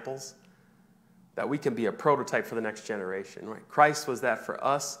examples that we can be a prototype for the next generation, right? Christ was that for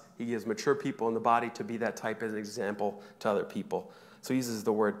us. He gives mature people in the body to be that type as an example to other people. So he uses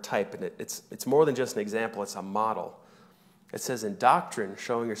the word type, and it's more than just an example. It's a model. It says in doctrine,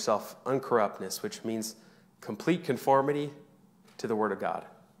 showing yourself uncorruptness, which means complete conformity to the Word of God.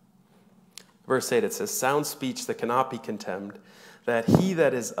 Verse 8, it says, sound speech that cannot be contemned, that he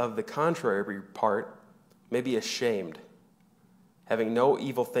that is of the contrary part may be ashamed, having no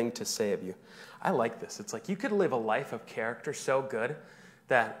evil thing to say of you. I like this. It's like you could live a life of character so good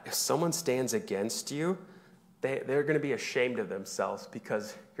that if someone stands against you, they're going to be ashamed of themselves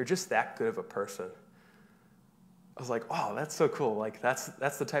because you're just that good of a person. I was like, oh, that's so cool. Like, that's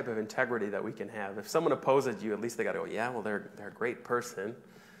the type of integrity that we can have. If someone opposes you, at least they got to go, yeah, well, they're a great person.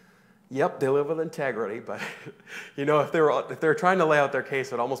 Yep, they live with integrity, but if they're trying to lay out their case,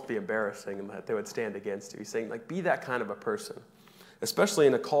 it would almost be embarrassing that they would stand against you. He's saying, like, be that kind of a person, especially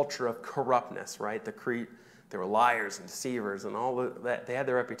in a culture of corruptness, right? They were liars and deceivers and all that. They had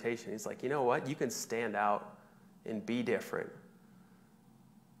their reputation. He's like, you know what? You can stand out and be different,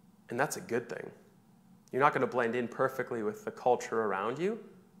 and that's a good thing. You're not going to blend in perfectly with the culture around you,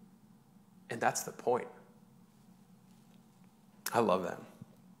 and that's the point. I love that.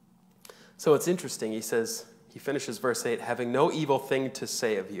 So it's interesting. He finishes verse 8, having no evil thing to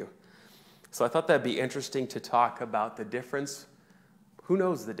say of you. So I thought that'd be interesting to talk about the difference. Who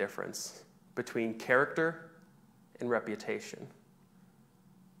knows the difference between character and reputation?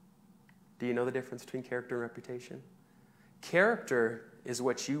 Do you know the difference between character and reputation? Character is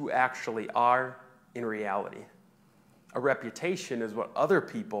what you actually are in reality. A reputation is what other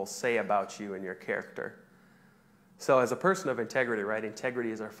people say about you and your character. So as a person of integrity, right? Integrity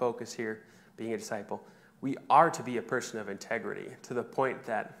is our focus here, being a disciple. We are to be a person of integrity to the point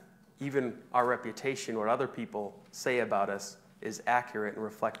that even our reputation, what other people say about us, is accurate and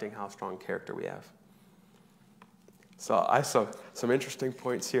reflecting how strong character we have. So I saw some interesting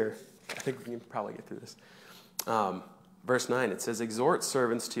points here. I think we can probably get through this. Verse 9, it says, exhort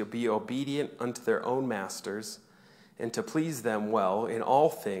servants to be obedient unto their own masters, and to please them well in all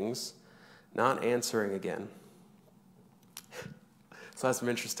things, not answering again. So that's some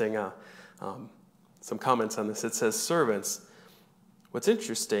interesting, some comments on this. It says servants. What's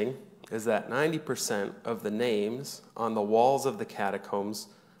interesting is that 90% of the names on the walls of the catacombs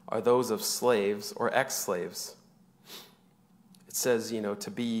are those of slaves or ex-slaves. It says,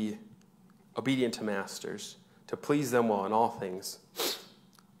 to be obedient to masters, to please them well in all things.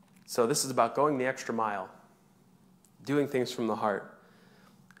 So this is about going the extra mile, doing things from the heart.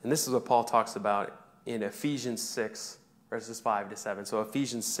 And this is what Paul talks about in Ephesians 6, verses 5 to 7. So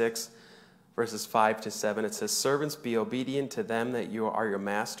Ephesians 6, verses 5 to 7, it says, servants, be obedient to them that you are your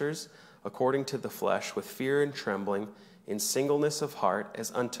masters, according to the flesh, with fear and trembling, in singleness of heart,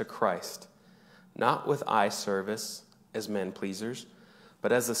 as unto Christ, not with eye service, as men pleasers,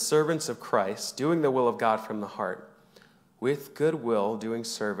 but as the servants of Christ, doing the will of God from the heart, with good will doing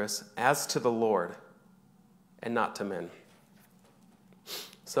service as to the Lord, and not to men.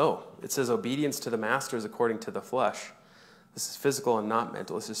 So, it says obedience to the masters according to the flesh. This is physical and not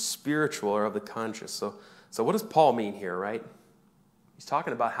mental. This is spiritual or of the conscious. So what does Paul mean here, right? He's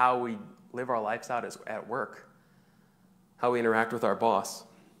talking about how we live our lives out at work, how we interact with our boss.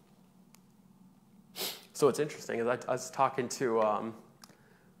 So what's interesting is I was talking to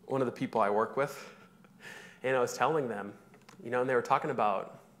one of the people I work with, and I was telling them, and they were talking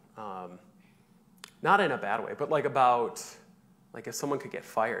about, not in a bad way, but about if someone could get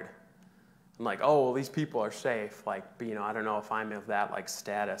fired. I'm like, oh, well, these people are safe. I don't know if I'm of that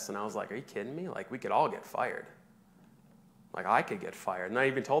status. And I was like, are you kidding me? We could all get fired. I could get fired. And I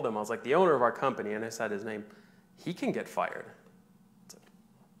even told them, I was like, the owner of our company, and I said his name, he can get fired.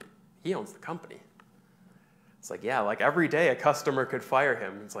 He owns the company. It's every day a customer could fire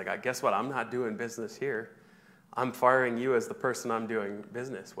him. It's guess what? I'm not doing business here. I'm firing you as the person I'm doing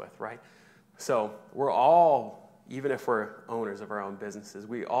business with, right? So we're all, even if we're owners of our own businesses,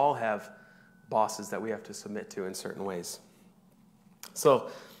 we all have bosses that we have to submit to in certain ways. So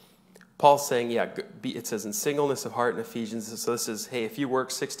Paul's saying, it says in singleness of heart in Ephesians. So this is, hey, if you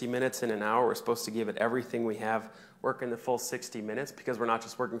work 60 minutes in an hour, we're supposed to give it everything we have, work in the full 60 minutes, because we're not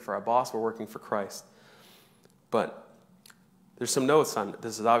just working for our boss, we're working for Christ. But there's some notes on,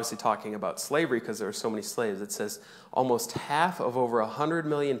 this is obviously talking about slavery because there are so many slaves. It says almost half of over 100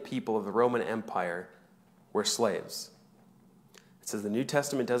 million people of the Roman Empire were slaves. It says the New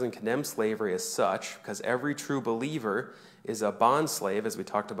Testament doesn't condemn slavery as such because every true believer is a bondslave, as we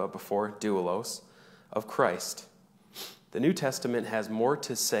talked about before, doulos, of Christ. The New Testament has more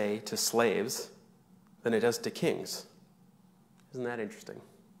to say to slaves than it does to kings. Isn't that interesting?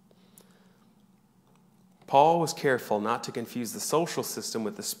 Paul was careful not to confuse the social system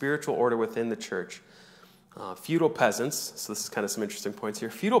with the spiritual order within the church. Feudal peasants, so this is kind of some interesting points here.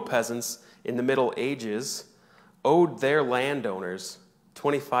 Feudal peasants in the Middle Ages owed their landowners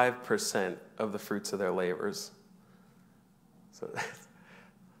 25% of the fruits of their labors. So,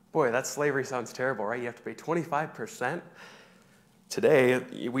 boy, that slavery sounds terrible, right? You have to pay 25%. Today,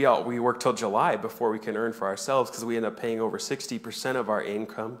 we work till July before we can earn for ourselves because we end up paying over 60% of our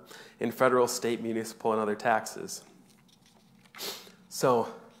income in federal, state, municipal, and other taxes. So,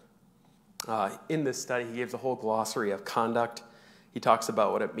 in this study, he gives a whole glossary of conduct. He talks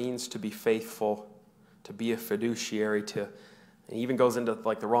about what it means to be faithful, to be a fiduciary, and he even goes into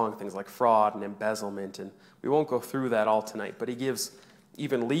the wrong things like fraud and embezzlement, and we won't go through that all tonight, but he gives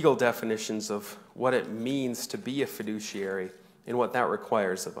even legal definitions of what it means to be a fiduciary and what that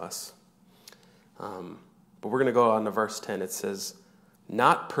requires of us. But we're going to go on to verse 10. It says,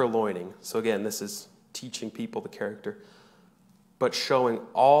 not purloining. So again, this is teaching people the character, but showing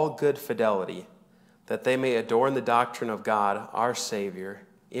all good fidelity, that they may adorn the doctrine of God, our Savior,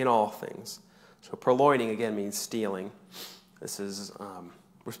 in all things. So purloining, again, means stealing. This is,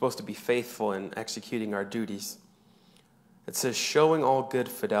 we're supposed to be faithful in executing our duties. It says showing all good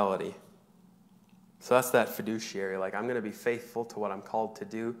fidelity. So that's that fiduciary. I'm going to be faithful to what I'm called to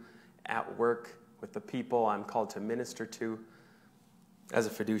do at work with the people I'm called to minister to as a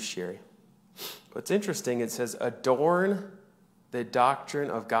fiduciary. What's interesting, it says adorn the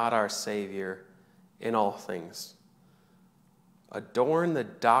doctrine of God our Savior in all things. Adorn the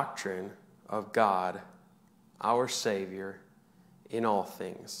doctrine of God our Savior in all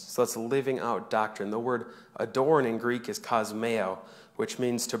things. So that's living out doctrine. The word adorn in Greek is kosmeo, which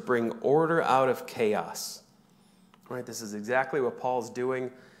means to bring order out of chaos. Right? This is exactly what Paul's doing.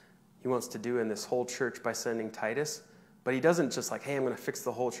 He wants to do in this whole church by sending Titus. But he doesn't just hey, I'm going to fix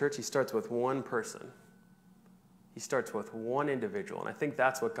the whole church. He starts with one person. He starts with one individual. And I think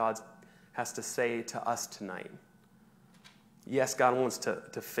that's what God has to say to us tonight. Yes, God wants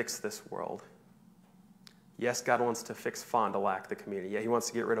to fix this world. Yes, God wants to fix Fond du Lac, the community. Yeah, he wants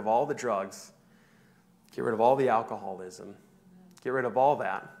to get rid of all the drugs, get rid of all the alcoholism, get rid of all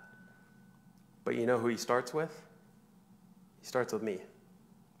that. But you know who he starts with? He starts with me.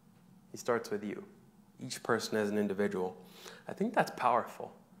 He starts with you. Each person as an individual. I think that's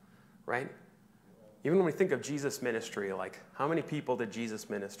powerful, right? Even when we think of Jesus' ministry, like, how many people did Jesus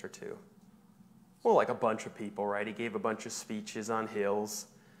minister to? Well, like a bunch of people, right? He gave a bunch of speeches on hills.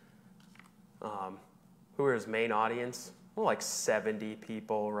 Who were his main audience? Well, like 70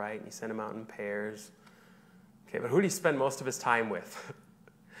 people, right? And he sent them out in pairs. Okay, but who did he spend most of his time with?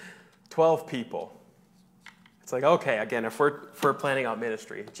 12 people. It's like, okay, again, if we're planning out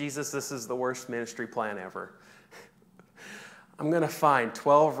ministry, Jesus, this is the worst ministry plan ever. I'm going to find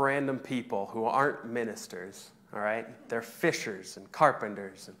 12 random people who aren't ministers, all right? They're fishers and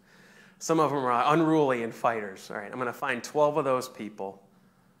carpenters, and some of them are unruly and fighters, all right? I'm going to find 12 of those people.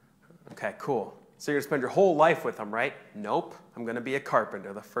 Okay, cool. So you're going to spend your whole life with them, right? Nope. I'm going to be a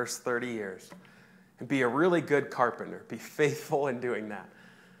carpenter the first 30 years and be a really good carpenter. Be faithful in doing that.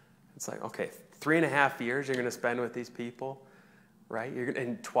 It's like, okay, 3.5 years you're going to spend with these people, right?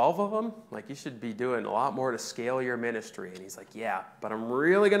 And 12 of them, like, you should be doing a lot more to scale your ministry. And he's like, yeah, but I'm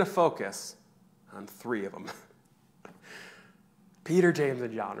really going to focus on 3 of them. Peter, James,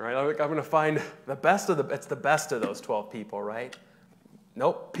 and John, right? I'm going to find the best of it's the best of those 12 people, right?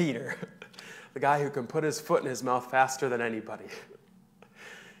 Nope, Peter. The guy who can put his foot in his mouth faster than anybody.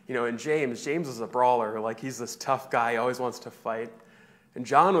 You know, and James was a brawler. Like, he's this tough guy, always wants to fight. And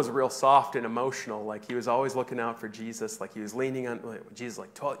John was real soft and emotional. Like, he was always looking out for Jesus. Like, he was leaning on, like, Jesus, like,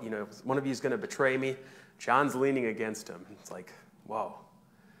 you know, one of you is going to betray me. John's leaning against him. It's like, whoa.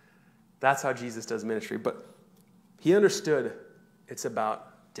 That's how Jesus does ministry. But he understood it's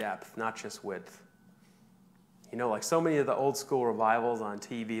about depth, not just width. You know, like so many of the old school revivals on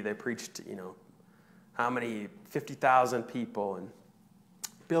TV, they preached, you know, how many 50,000 people. And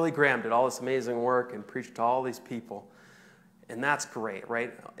Billy Graham did all this amazing work and preached to all these people. And that's great,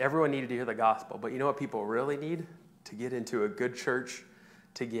 right? Everyone needed to hear the gospel. But you know what people really need? To get into a good church,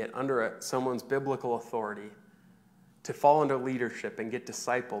 to get under someone's biblical authority, to fall under leadership and get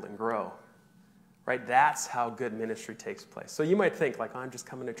discipled and grow. Right? That's how good ministry takes place. So you might think, like, oh, I'm just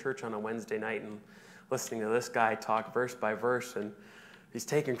coming to church on a Wednesday night and listening to this guy talk verse by verse, and he's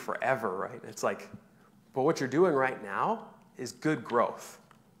taking forever, right? It's like, but what you're doing right now is good growth.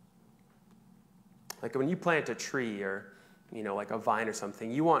 Like when you plant a tree or, you know, like a vine or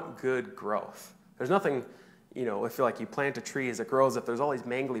something, you want good growth. There's nothing, you know, if like you plant a tree as it grows, if there's all these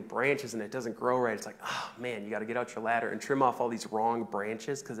mangly branches and it doesn't grow right, it's like, oh man, you got to get out your ladder and trim off all these wrong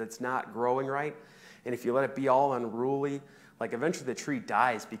branches because it's not growing right. And if you let it be all unruly, like eventually the tree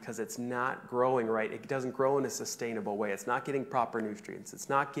dies because it's not growing right. It doesn't grow in a sustainable way. It's not getting proper nutrients. It's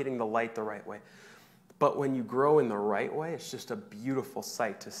not getting the light the right way. But when you grow in the right way, it's just a beautiful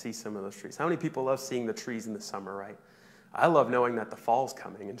sight to see some of those trees. How many people love seeing the trees in the summer, right? I love knowing that the fall's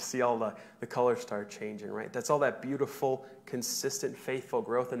coming and to see all the colors start changing, right? That's all that beautiful, consistent, faithful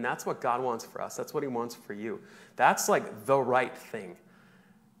growth. And that's what God wants for us. That's what he wants for you. That's like the right thing.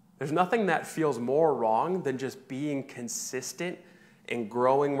 There's nothing that feels more wrong than just being consistent and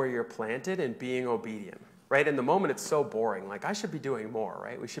growing where you're planted and being obedient, right? In the moment, it's so boring. Like, I should be doing more,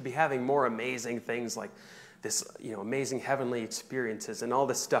 right? We should be having more amazing things like this, you know, amazing heavenly experiences and all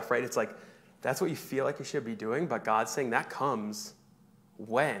this stuff, right? It's like, that's what you feel like you should be doing, but God's saying that comes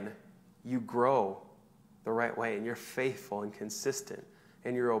when you grow the right way and you're faithful and consistent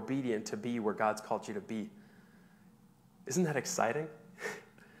and you're obedient to be where God's called you to be. Isn't that exciting?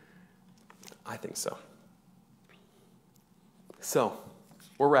 I think so. So,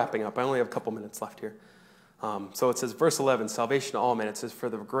 we're wrapping up. I only have a couple minutes left here. So it says, verse 11, salvation to all men. It says, for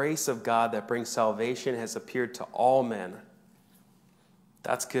the grace of God that brings salvation has appeared to all men.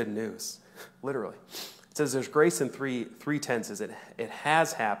 That's good news, literally. It says there's grace in three tenses. It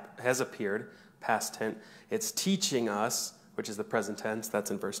has appeared, past tense. It's teaching us, which is the present tense. That's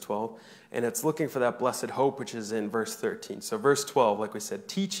in verse 12. And it's looking for that blessed hope, which is in verse 13. So verse 12, like we said,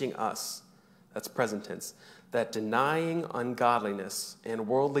 teaching us. That's present tense. That denying ungodliness and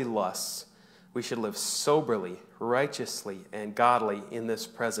worldly lusts, we should live soberly, righteously, and godly in this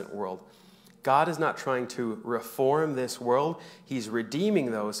present world. God is not trying to reform this world. He's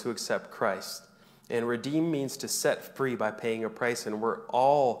redeeming those who accept Christ. And redeem means to set free by paying a price. And we're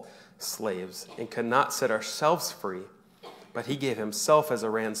all slaves and cannot set ourselves free. But he gave himself as a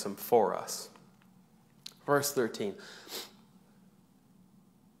ransom for us. Verse 13.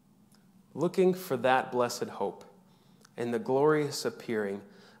 Looking for that blessed hope and the glorious appearing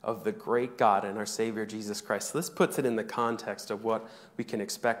of the great God and our Savior Jesus Christ. So this puts it in the context of what we can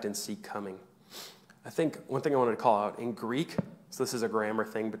expect and see coming. I think one thing I wanted to call out in Greek, so this is a grammar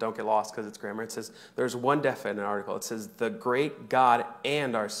thing, but don't get lost because it's grammar. It says, there's one definite article. It says, the great God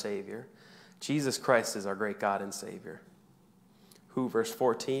and our Savior. Jesus Christ is our great God and Savior. Who, verse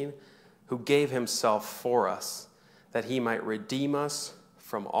 14, who gave himself for us, that he might redeem us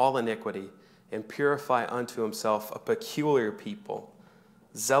from all iniquity and purify unto himself a peculiar people,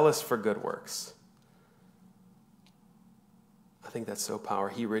 zealous for good works. I think that's so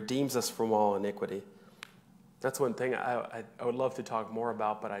powerful. He redeems us from all iniquity. That's one thing I would love to talk more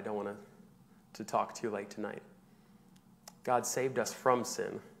about, but I don't want to talk too late tonight. God saved us from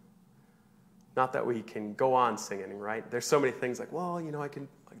sin. Not that we can go on sinning, right? There's so many things like, well, I can,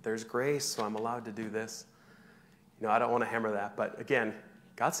 there's grace, so I'm allowed to do this. I don't want to hammer that. But again,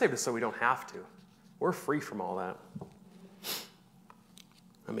 God saved us so we don't have to. We're free from all that.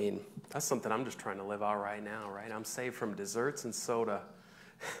 I mean, that's something I'm just trying to live out right now, right? I'm saved from desserts and soda.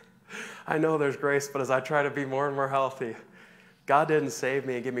 I know there's grace, but as I try to be more and more healthy, God didn't save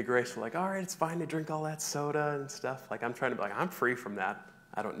me and give me grace for all right, it's fine to drink all that soda and stuff. I'm trying to be I'm free from that.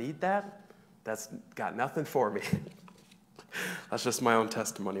 I don't need that. That's got nothing for me. That's just my own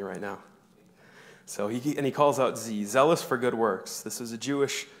testimony right now. So he calls out zealous for good works. This is a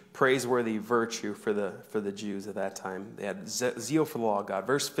Jewish praiseworthy virtue for the Jews at that time. They had zeal for the law of God.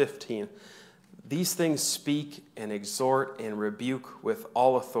 Verse 15, these things speak and exhort and rebuke with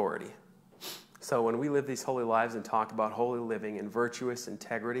all authority. So when we live these holy lives and talk about holy living and virtuous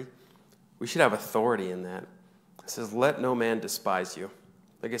integrity, we should have authority in that. It says, let no man despise you.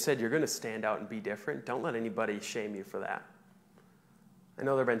 Like I said, you're going to stand out and be different. Don't let anybody shame you for that. I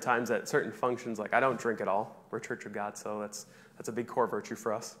know there have been times at certain functions, I don't drink at all. We're a Church of God, so that's a big core virtue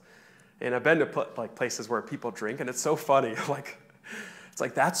for us. And I've been to places where people drink, and it's so funny.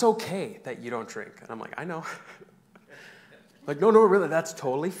 It's that's okay that you don't drink. And I'm I know. No, really, that's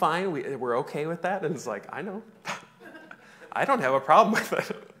totally fine. We're okay with that. And it's I know. I don't have a problem with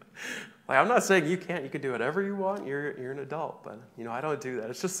it. I'm not saying you can't. You can do whatever you want. You're an adult. But, I don't do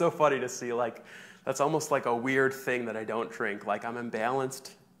that. It's just so funny to see, that's almost like a weird thing that I don't drink. I'm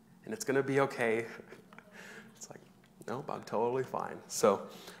imbalanced, and it's going to be okay. It's nope, I'm totally fine. So,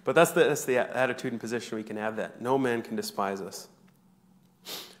 but that's the attitude and position we can have, that no man can despise us.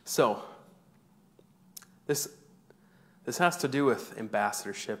 So, this has to do with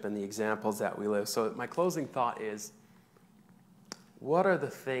ambassadorship and the examples that we live. So my closing thought is, what are the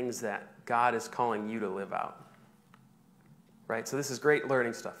things that God is calling you to live out? Right? So this is great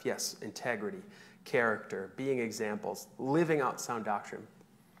learning stuff. Yes, integrity, character, being examples, living out sound doctrine.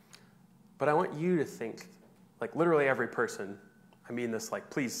 But I want you to think, literally every person, I mean this,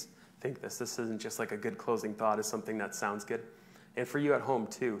 please think this. This isn't just a good closing thought. It's something that sounds good. And for you at home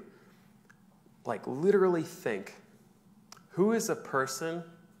too, literally think, who is a person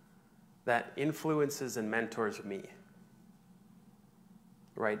that influences and mentors me?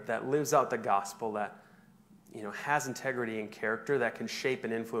 Right? That lives out the gospel, that has integrity and character, that can shape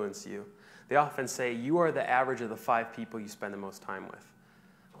and influence you. They often say, you are the average of the 5 people you spend the most time with.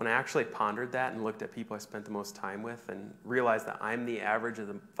 When I actually pondered that and looked at people I spent the most time with and realized that I'm the average of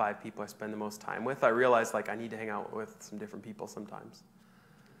the 5 people I spend the most time with, I realized I need to hang out with some different people sometimes.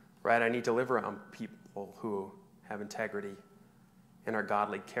 Right? I need to live around people who have integrity and are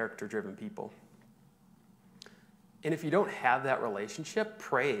godly, character-driven people. And if you don't have that relationship,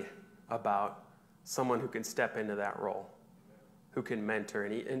 pray about someone who can step into that role, who can mentor.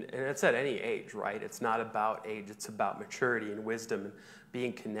 And it's at any age, right? It's not about age. It's about maturity and wisdom and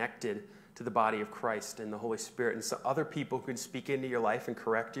being connected to the body of Christ and the Holy Spirit. And so other people who can speak into your life and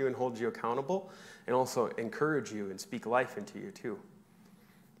correct you and hold you accountable and also encourage you and speak life into you too.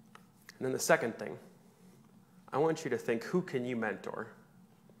 And then the second thing, I want you to think, who can you mentor?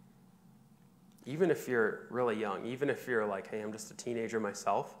 Even if you're really young, even if you're hey, I'm just a teenager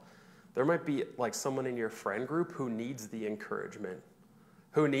myself, there might be someone in your friend group who needs the encouragement,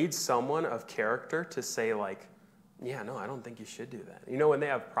 who needs someone of character to say yeah, no, I don't think you should do that. When they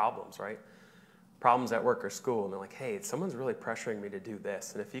have problems, right? Problems at work or school, and they're hey, someone's really pressuring me to do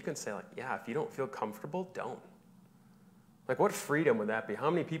this. And if you can say yeah, if you don't feel comfortable, don't. What freedom would that be? How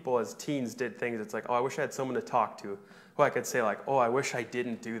many people as teens did things it's oh, I wish I had someone to talk to, who I could say oh, I wish I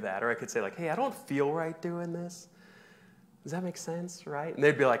didn't do that. Or I could say hey, I don't feel right doing this. Does that make sense, right? And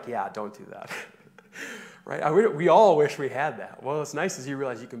they'd be yeah, don't do that. Right? We all wish we had that. Well, it's nice as you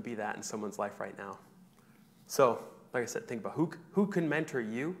realize you can be that in someone's life right now. So, like I said, think about who can mentor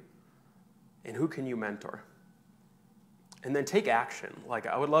you and who can you mentor? And then take action.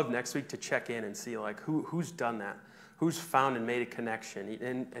 I would love next week to check in and see who's done that. who's found and made a connection.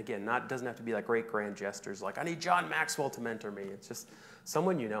 And again, doesn't have to be like great grand gestures like, I need John Maxwell to mentor me. It's just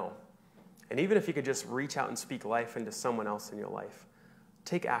someone you know. And even if you could just reach out and speak life into someone else in your life,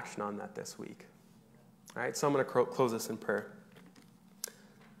 take action on that this week. All right, so I'm going to close this in prayer.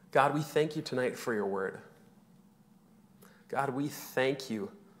 God, we thank you tonight for your word. God, we thank you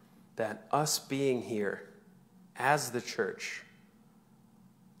that us being here as the church,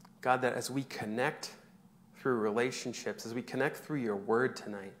 God, that as we connect through relationships, as we connect through your word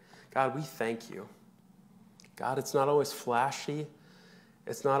tonight, God, we thank you. God, it's not always flashy.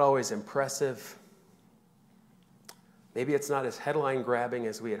 It's not always impressive. Maybe it's not as headline grabbing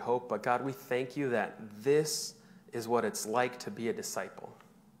as we had hoped, but God, we thank you that this is what it's like to be a disciple.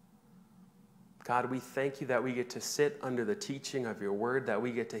 God, we thank you that we get to sit under the teaching of your word, that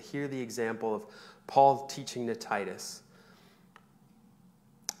we get to hear the example of Paul teaching to Titus.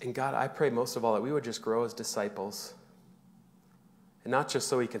 And God, I pray most of all that we would just grow as disciples. And not just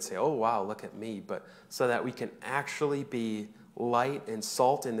so we can say, oh, wow, look at me, but so that we can actually be light and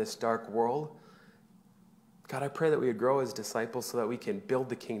salt in this dark world. God, I pray that we would grow as disciples so that we can build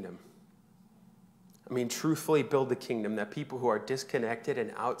the kingdom. I mean, truthfully build the kingdom, that people who are disconnected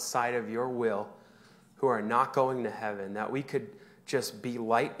and outside of your will, who are not going to heaven, that we could just be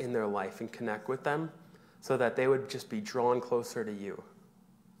light in their life and connect with them so that they would just be drawn closer to you.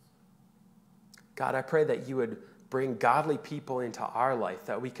 God, I pray that you would bring godly people into our life,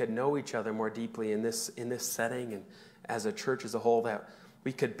 that we could know each other more deeply in this setting and as a church as a whole, that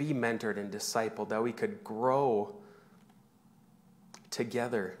we could be mentored and discipled, that we could grow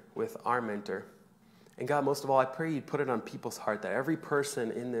together with our mentor. And God, most of all, I pray you'd put it on people's heart that every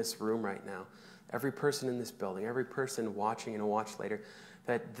person in this room right now, every person in this building, every person watching and will watch later,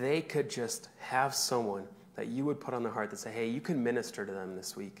 that they could just have someone that you would put on their heart that say, hey, you can minister to them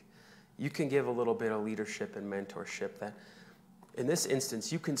this week. You can give a little bit of leadership and mentorship, that in this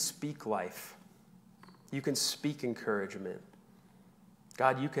instance, you can speak life. You can speak encouragement.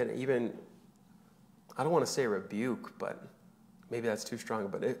 God, you can even, I don't want to say rebuke, but maybe that's too strong,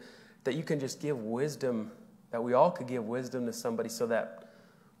 but that you can just give wisdom, that we all could give wisdom to somebody so that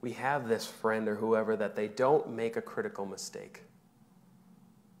we have this friend or whoever, that they don't make a critical mistake.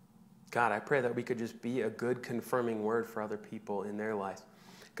 God, I pray that we could just be a good confirming word for other people in their lives.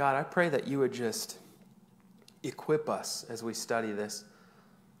 God, I pray that you would just equip us as we study this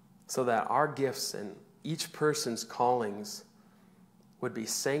so that our gifts and each person's callings would be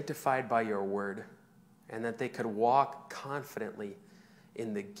sanctified by your word, and that they could walk confidently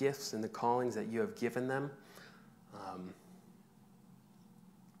in the gifts and the callings that you have given them.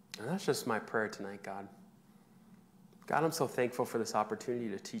 And that's just my prayer tonight, God. God, I'm so thankful for this opportunity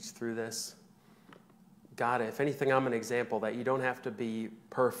to teach through this. God, if anything, I'm an example that you don't have to be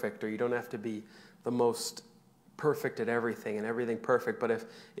perfect, or you don't have to be the most perfect at everything and everything perfect. But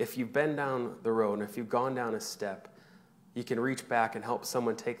if you've been down the road and if you've gone down a step, you can reach back and help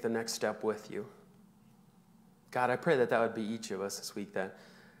someone take the next step with you. God, I pray that that would be each of us this week, that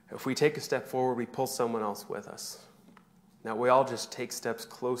if we take a step forward, we pull someone else with us. Now we all just take steps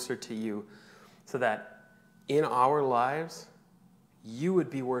closer to you so that in our lives, you would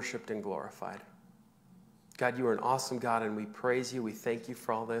be worshiped and glorified. God, you are an awesome God, and we praise you. We thank you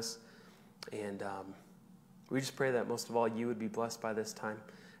for all this. And we just pray that most of all, you would be blessed by this time.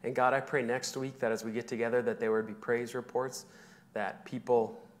 And God, I pray next week that as we get together, that there would be praise reports, that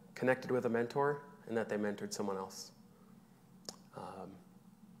people connected with a mentor and that they mentored someone else.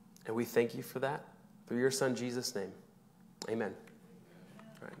 And we thank you for that. Through your son, Jesus' name. Amen.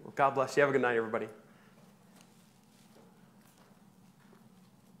 All right. Well, God bless you. Have a good night, everybody.